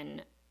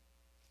within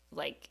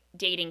like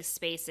dating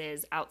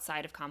spaces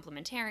outside of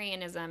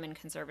complementarianism and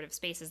conservative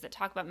spaces that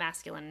talk about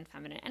masculine and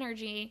feminine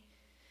energy.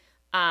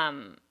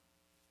 And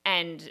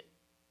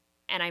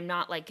I'm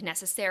not like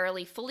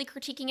necessarily fully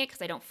critiquing it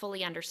because I don't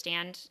fully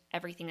understand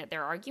everything that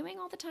they're arguing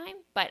all the time.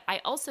 But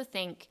I also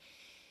think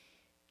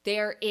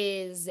there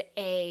is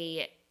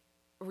a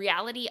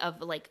reality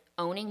of like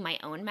owning my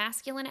own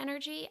masculine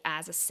energy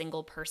as a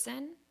single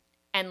person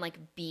and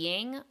like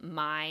being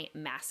my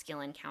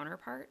masculine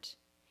counterpart.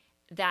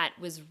 That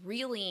was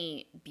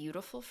really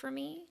beautiful for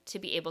me to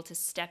be able to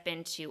step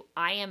into.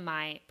 I am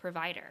my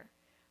provider.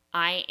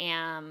 I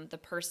am the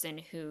person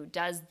who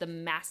does the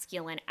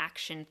masculine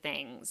action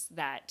things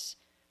that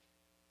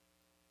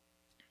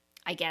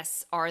I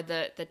guess are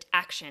the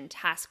action,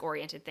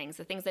 task-oriented things,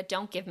 the things that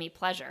don't give me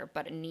pleasure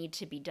but need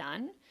to be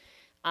done.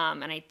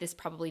 And this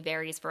probably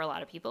varies for a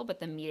lot of people, but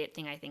the immediate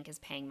thing I think is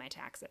paying my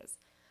taxes.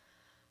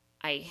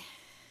 I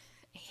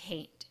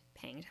hate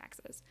paying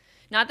taxes.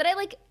 Not that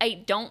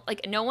I don't,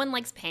 like, no one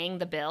likes paying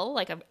the bill.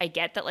 Like, I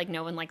get that, like,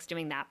 no one likes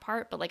doing that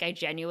part, but, like, I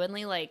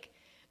genuinely, like,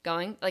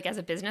 going, like, as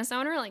a business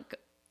owner, like,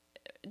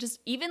 just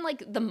even,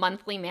 like, the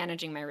monthly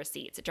managing my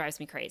receipts, it drives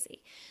me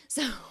crazy.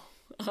 So,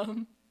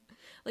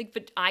 like,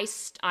 but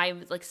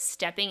I'm, like,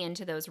 stepping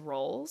into those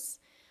roles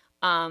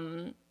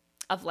of,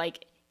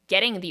 like,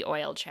 getting the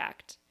oil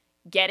checked,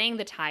 getting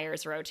the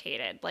tires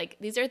rotated. Like,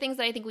 these are things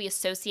that I think we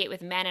associate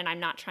with men, and I'm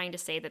not trying to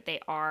say that they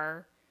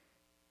are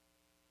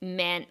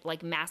men,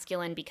 like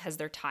masculine because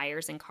they're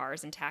tires and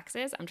cars and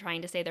taxes. I'm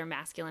trying to say they're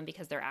masculine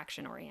because they're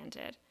action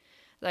oriented.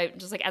 Like,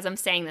 just like as I'm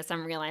saying this,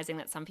 I'm realizing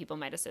that some people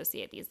might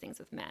associate these things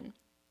with men.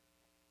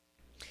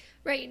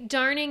 Right.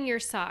 Darning your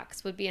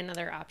socks would be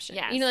another option.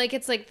 Yes. You know, like,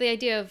 it's like the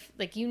idea of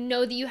like, you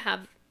know, that you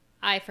have,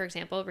 I, for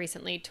example,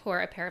 recently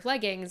tore a pair of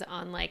leggings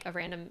on like a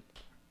random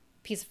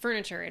piece of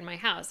furniture in my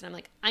house. And I'm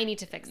like, I need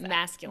to fix that.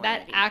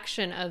 Masculinity. That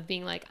action of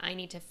being like, I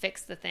need to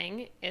fix the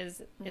thing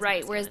is right.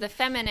 masculine. Whereas the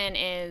feminine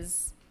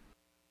is,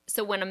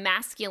 so when a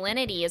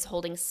masculinity is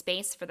holding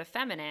space for the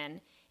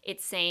feminine,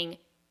 it's saying,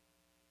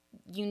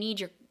 you need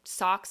your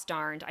socks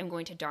darned. I'm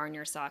going to darn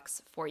your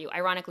socks for you.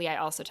 Ironically, I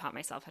also taught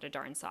myself how to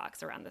darn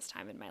socks around this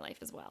time in my life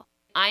as well.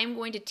 I'm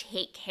going to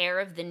take care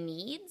of the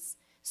needs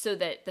so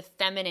that the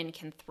feminine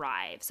can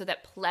thrive, so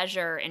that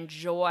pleasure and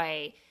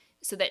joy,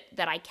 so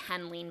that I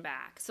can lean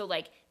back. So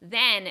like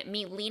then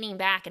me leaning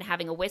back and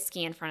having a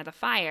whiskey in front of the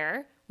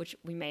fire, which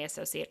we may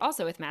associate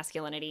also with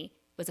masculinity,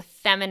 was a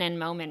feminine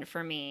moment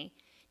for me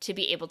to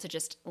be able to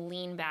just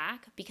lean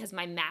back because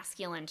my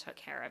masculine took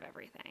care of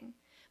everything.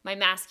 My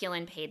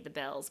masculine paid the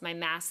bills. My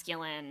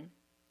masculine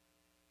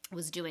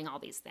was doing all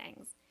these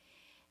things.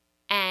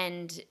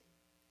 And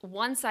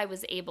once I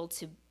was able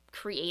to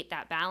create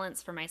that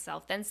balance for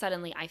myself, then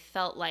suddenly I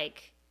felt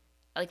like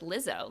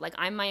Lizzo, like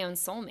I'm my own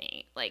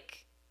soulmate.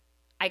 Like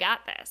I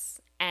got this.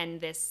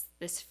 And this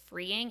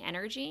freeing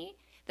energy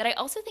that I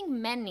also think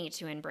men need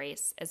to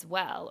embrace as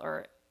well,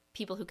 or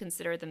people who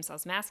consider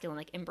themselves masculine,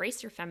 like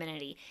embrace your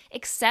femininity.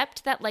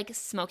 Accept that like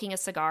smoking a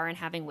cigar and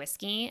having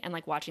whiskey and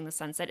like watching the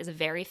sunset is a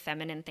very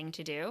feminine thing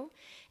to do,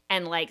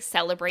 and like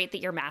celebrate that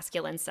your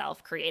masculine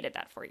self created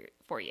that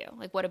for you.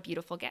 Like what a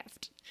beautiful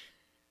gift.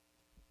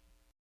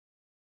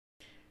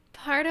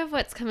 Part of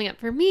what's coming up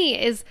for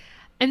me is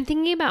I'm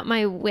thinking about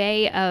my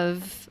way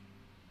of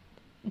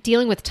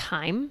dealing with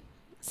time.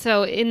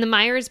 So in the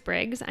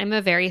Myers-Briggs, I'm a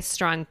very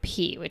strong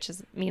P, which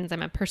means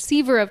I'm a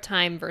perceiver of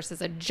time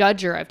versus a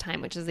judger of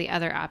time, which is the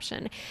other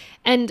option.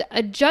 And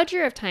a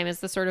judger of time is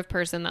the sort of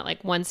person that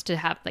like wants to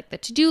have like the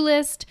to-do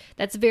list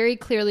that's very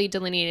clearly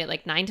delineated,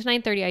 like 9 to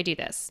 9:30 I do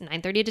this,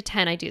 9:30 to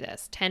 10 I do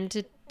this, 10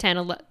 to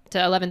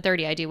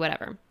 11:30 I do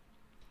whatever.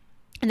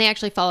 And they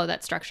actually follow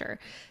that structure.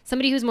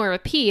 Somebody who's more of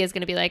a P is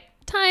going to be like,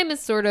 time is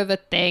sort of a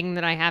thing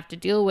that I have to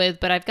deal with,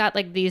 but I've got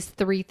like these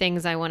 3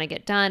 things I want to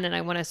get done, and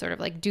I want to sort of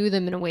like do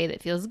them in a way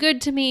that feels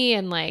good to me,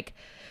 and like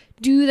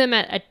do them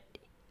at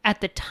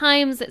the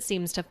times that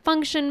seems to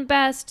function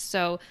best.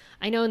 So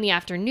I know in the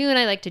afternoon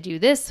I like to do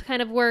this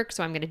kind of work,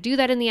 so I'm going to do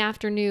that in the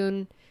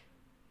afternoon.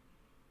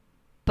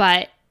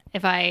 But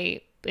if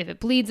it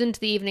bleeds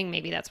into the evening,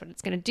 maybe that's what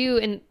it's going to do,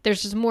 and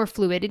there's just more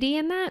fluidity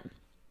in that.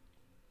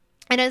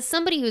 And as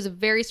somebody who's a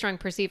very strong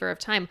perceiver of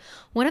time,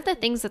 one of the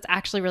things that's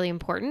actually really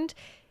important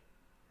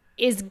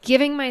is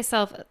giving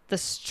myself the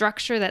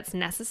structure that's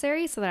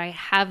necessary so that I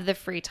have the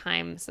free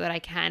time so that I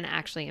can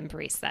actually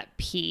embrace that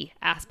P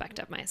aspect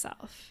of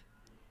myself,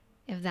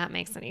 if that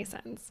makes any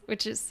sense,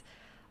 which is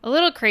a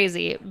little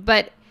crazy.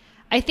 But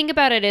I think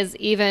about it as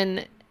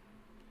even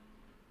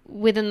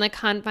within the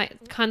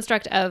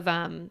construct of,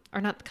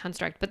 or not the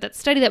construct, but that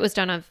study that was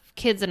done of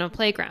kids in a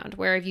playground,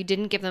 where if you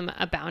didn't give them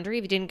a boundary,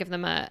 if you didn't give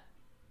them a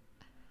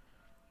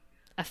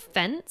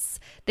fence,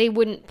 they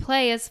wouldn't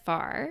play as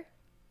far.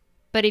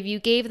 But if you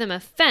gave them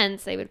a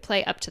fence, they would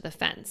play up to the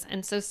fence.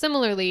 And so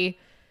similarly,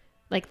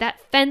 like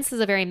that fence is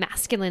a very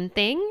masculine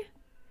thing,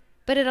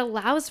 but it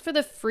allows for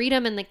the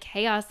freedom and the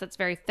chaos that's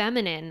very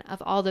feminine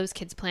of all those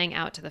kids playing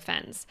out to the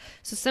fence.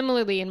 So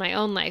similarly in my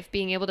own life,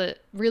 being able to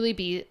really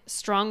be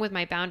strong with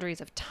my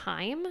boundaries of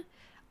time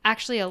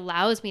actually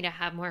allows me to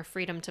have more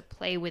freedom to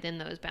play within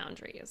those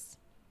boundaries.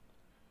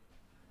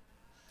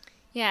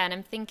 Yeah, and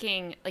I'm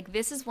thinking, like,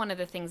 this is one of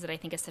the things that I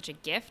think is such a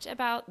gift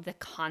about the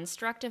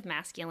construct of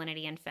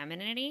masculinity and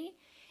femininity,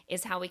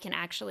 is how we can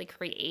actually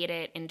create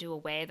it into a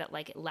way that,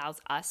 like, it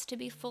allows us to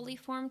be fully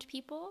formed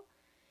people.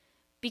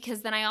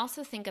 Because then I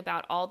also think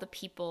about all the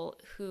people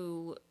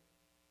who,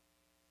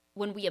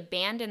 when we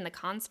abandon the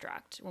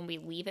construct, when we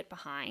leave it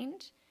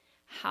behind,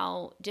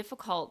 how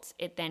difficult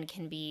it then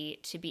can be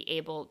to be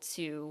able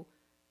to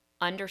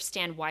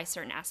understand why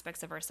certain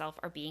aspects of ourselves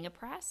are being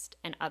oppressed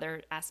and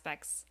other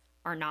aspects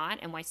are not,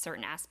 and why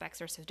certain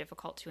aspects are so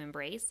difficult to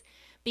embrace,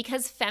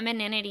 because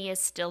femininity is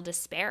still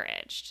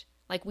disparaged.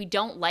 Like, we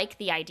don't like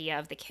the idea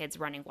of the kids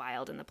running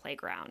wild in the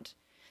playground.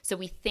 So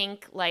we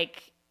think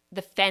like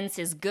the fence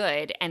is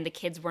good and the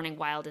kids running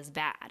wild is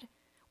bad.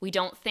 We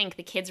don't think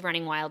the kids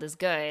running wild is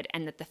good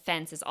and that the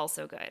fence is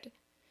also good.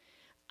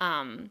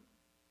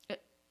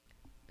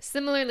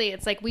 Similarly,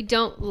 it's like we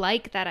don't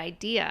like that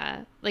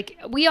idea. Like,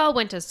 we all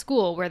went to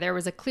school where there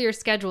was a clear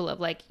schedule of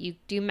like, you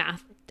do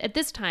math at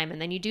this time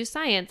and then you do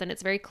science, and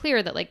it's very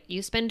clear that like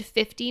you spend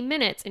 50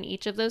 minutes in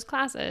each of those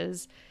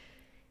classes.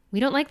 We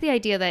don't like the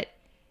idea that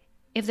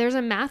if there's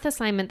a math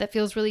assignment that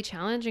feels really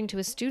challenging to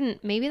a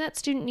student, maybe that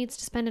student needs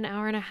to spend an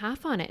hour and a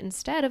half on it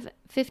instead of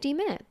 50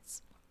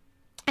 minutes.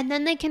 And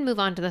then they can move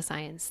on to the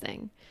science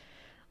thing.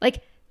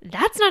 Like,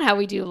 That's not how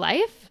we do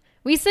life.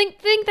 We think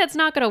that's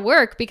not going to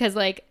work because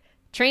like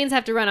trains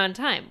have to run on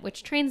time,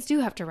 which trains do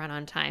have to run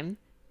on time.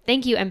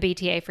 Thank you,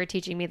 MBTA, for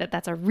teaching me that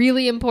that's a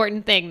really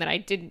important thing that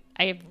I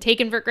have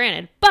taken for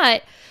granted.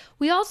 But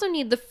we also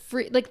need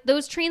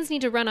those trains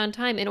need to run on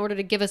time in order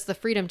to give us the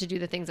freedom to do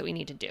the things that we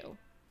need to do.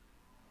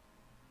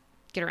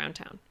 Get around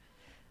town.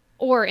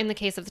 Or in the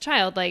case of the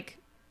child,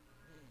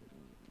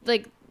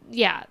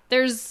 yeah,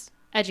 there's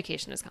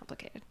education is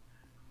complicated.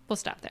 We'll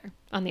stop there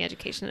on the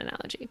education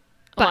analogy.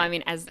 Well, I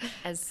mean, as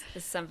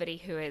somebody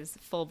who is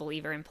full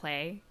believer in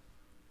play,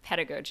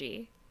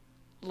 pedagogy,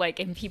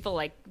 and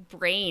people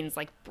brains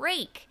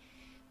break,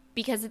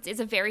 because it's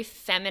a very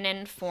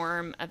feminine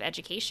form of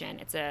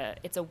education. It's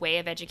a way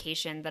of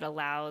education that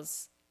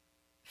allows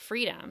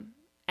freedom,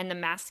 and the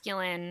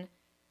masculine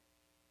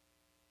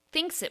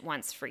thinks it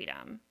wants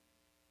freedom,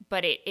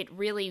 but it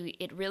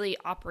really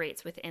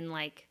operates within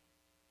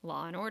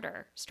law and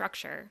order,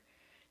 structure,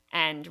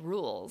 and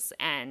rules,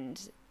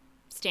 and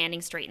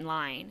standing straight in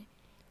line.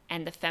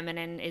 And the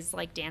feminine is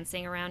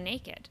dancing around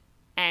naked.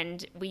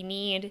 And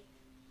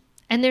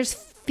there's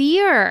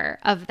fear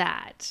of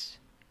that.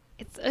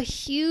 It's a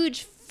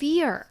huge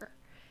fear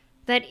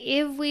that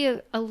if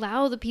we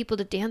allow the people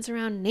to dance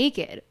around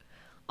naked,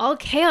 all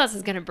chaos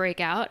is going to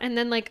break out. And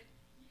then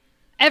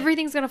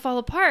everything's going to fall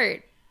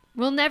apart.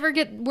 We'll never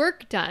get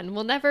work done.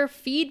 We'll never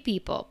feed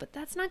people. But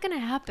that's not going to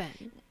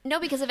happen. No,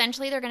 because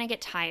eventually they're going to get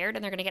tired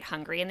and they're going to get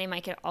hungry and they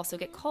might also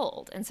get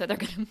cold. And so they're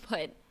going to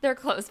put their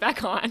clothes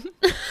back on.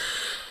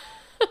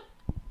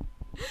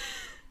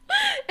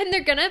 And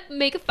they're going to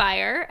make a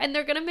fire and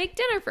they're going to make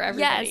dinner for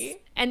everybody. Yes.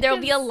 And there'll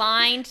be a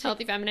line.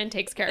 Healthy Feminine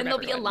takes care of everyone.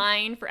 And there'll be a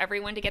line for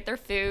everyone to get their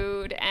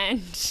food.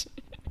 And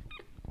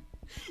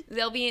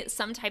there'll be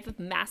some type of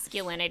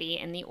masculinity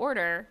in the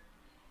order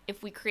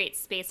if we create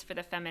space for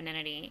the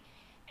femininity.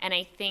 And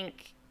I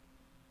think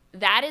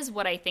that is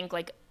what I think,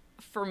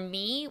 for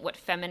me, what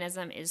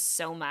feminism is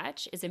so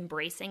much is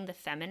embracing the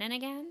feminine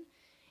again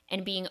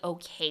and being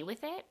okay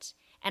with it.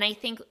 And I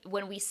think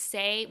when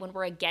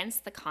we're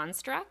against the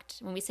construct,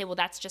 when we say, well,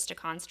 that's just a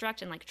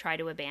construct and try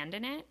to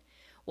abandon it,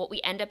 what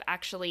we end up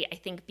actually, I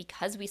think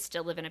because we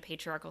still live in a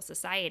patriarchal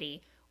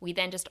society, we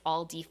then just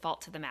all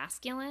default to the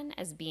masculine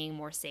as being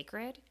more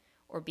sacred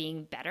or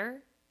being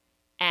better.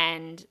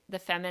 And the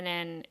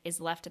feminine is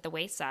left at the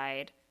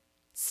wayside,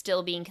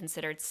 still being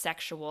considered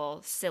sexual,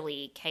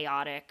 silly,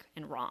 chaotic,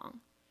 and wrong.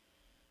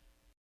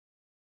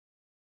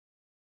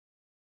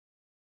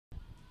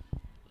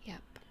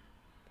 Yep.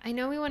 I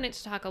know we wanted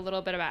to talk a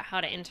little bit about how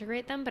to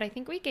integrate them, but I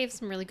think we gave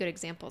some really good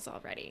examples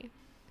already.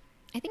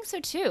 I think so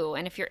too.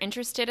 And if you're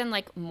interested in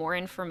more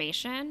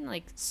information,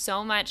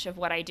 so much of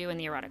what I do in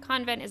the Erotic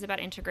Convent is about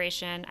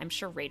integration. I'm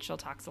sure Rachel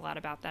talks a lot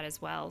about that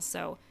as well.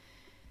 So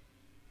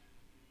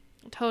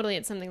totally,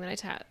 it's something that I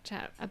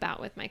chat about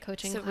with my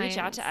coaching clients. Reach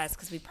out to us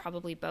because we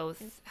probably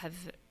both have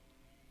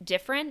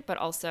different but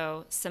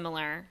also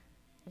similar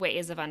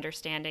ways of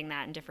understanding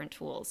that and different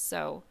tools.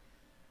 So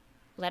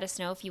let us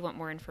know if you want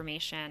more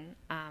information.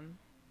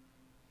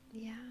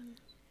 Yeah.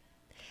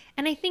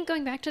 And I think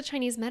going back to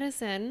Chinese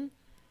medicine,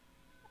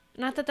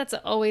 not that that's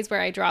always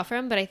where I draw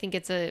from, but I think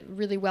it's a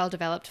really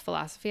well-developed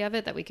philosophy of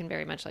it that we can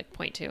very much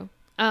point to.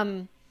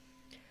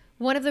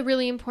 One of the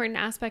really important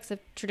aspects of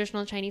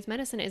traditional Chinese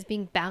medicine is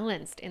being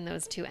balanced in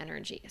those two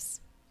energies.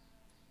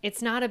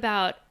 It's not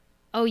about,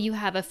 oh, you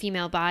have a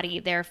female body,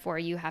 therefore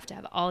you have to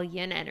have all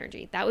yin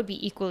energy. That would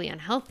be equally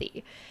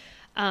unhealthy.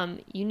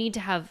 You need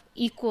to have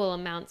equal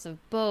amounts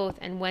of both.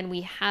 And when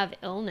we have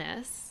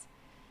illness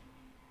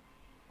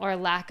or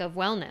lack of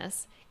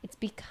wellness, it's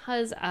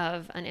because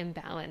of an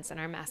imbalance in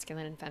our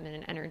masculine and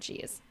feminine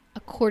energies,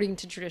 according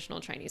to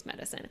traditional Chinese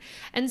medicine.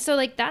 And so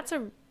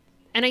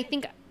and I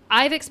think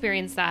I've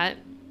experienced that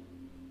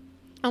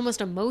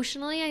almost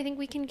emotionally. I think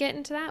we can get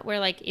into that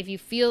where if you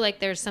feel like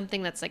there's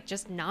something that's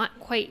just not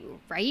quite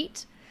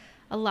right,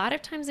 a lot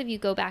of times if you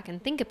go back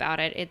and think about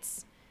it,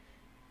 it's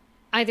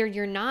either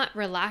you're not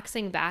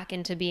relaxing back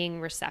into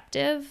being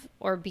receptive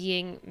or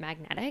being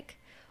magnetic,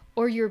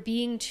 or you're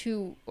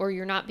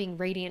not being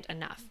radiant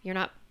enough. You're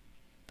not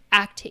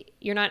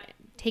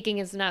taking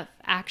enough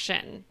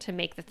action to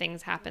make the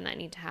things happen that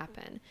need to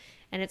happen.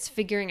 And it's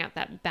figuring out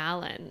that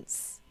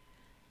balance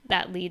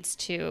that leads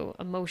to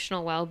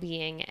emotional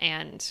well-being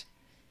and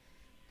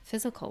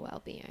physical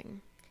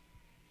well-being.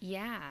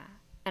 Yeah.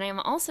 And I'm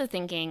also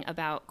thinking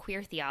about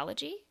queer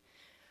theology,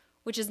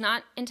 which is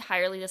not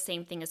entirely the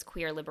same thing as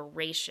queer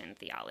liberation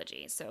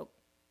theology. So,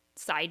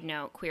 side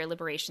note, queer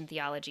liberation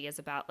theology is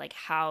about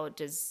how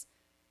does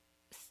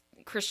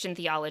Christian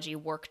theology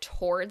work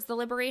towards the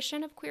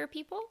liberation of queer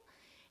people?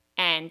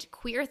 And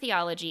queer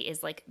theology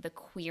is the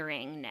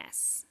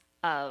queeringness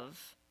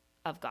of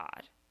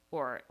God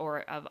or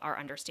of our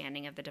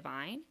understanding of the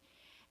divine.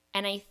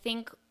 And I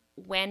think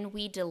when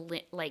we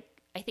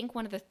I think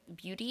one of the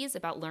beauties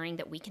about learning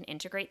that we can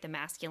integrate the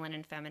masculine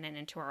and feminine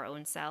into our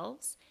own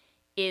selves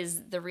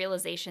is the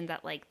realization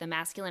that the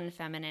masculine and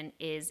feminine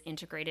is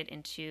integrated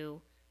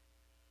into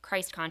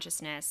Christ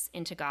consciousness,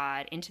 into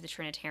God, into the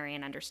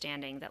Trinitarian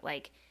understanding that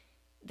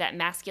that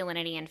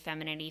masculinity and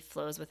femininity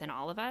flows within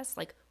all of us,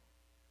 like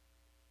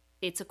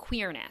it's a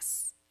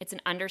queerness. It's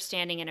an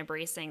understanding and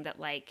embracing that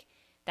like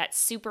that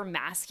super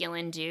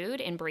masculine dude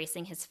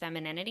embracing his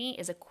femininity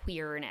is a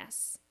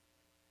queerness.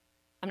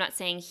 I'm not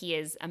saying he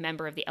is a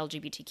member of the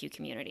LGBTQ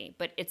community,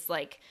 but it's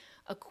like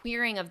a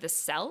queering of the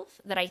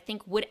self that I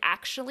think would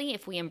actually,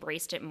 if we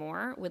embraced it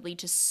more, would lead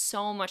to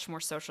so much more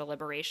social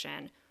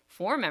liberation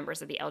for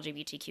members of the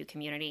LGBTQ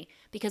community,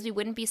 because we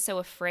wouldn't be so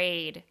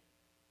afraid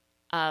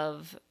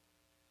of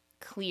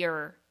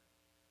clear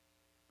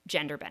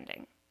gender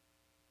bending.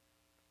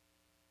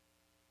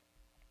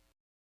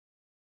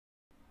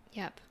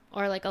 Yep.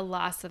 Or like a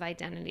loss of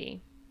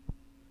identity,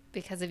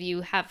 because if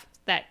you have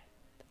that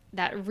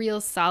real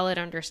solid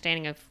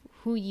understanding of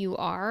who you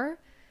are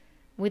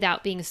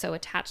without being so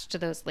attached to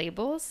those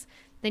labels,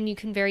 then you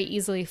can very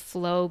easily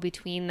flow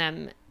between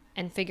them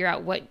and figure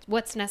out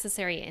what's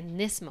necessary in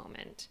this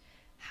moment.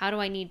 How do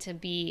I need to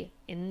be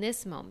in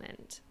this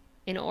moment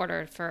in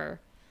order for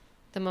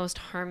the most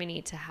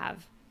harmony to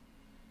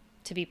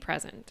be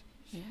present?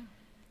 Yeah.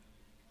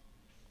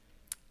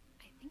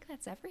 I think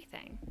that's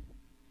everything.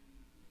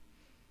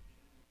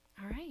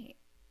 All right.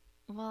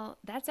 Well,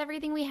 that's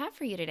everything we have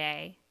for you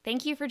today.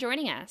 Thank you for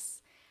joining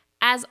us.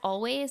 As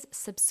always,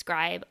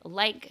 subscribe,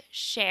 like,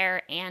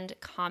 share, and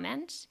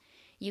comment.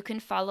 You can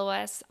follow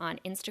us on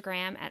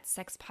Instagram at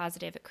Sex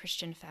Positive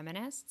Christian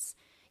Feminists.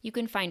 You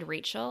can find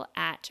Rachel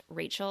at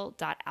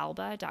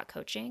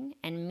rachel.alba.coaching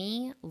and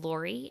me,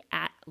 Lori,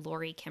 at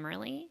Lori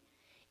Kimmerly.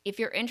 If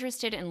you're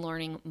interested in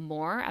learning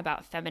more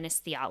about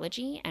feminist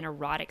theology and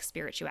erotic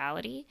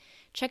spirituality,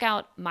 check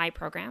out my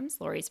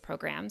programs, Lori's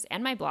programs,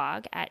 and my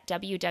blog at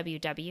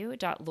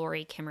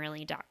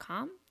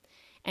www.lorikimmerly.com.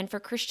 And for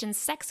Christian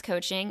sex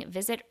coaching,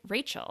 visit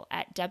Rachel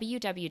at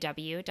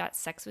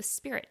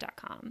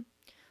www.sexwithspirit.com.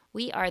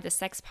 We are the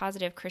Sex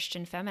Positive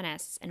Christian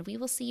Feminists, and we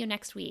will see you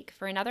next week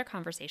for another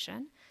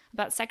conversation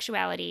about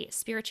sexuality,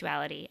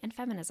 spirituality, and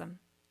feminism.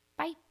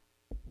 Bye.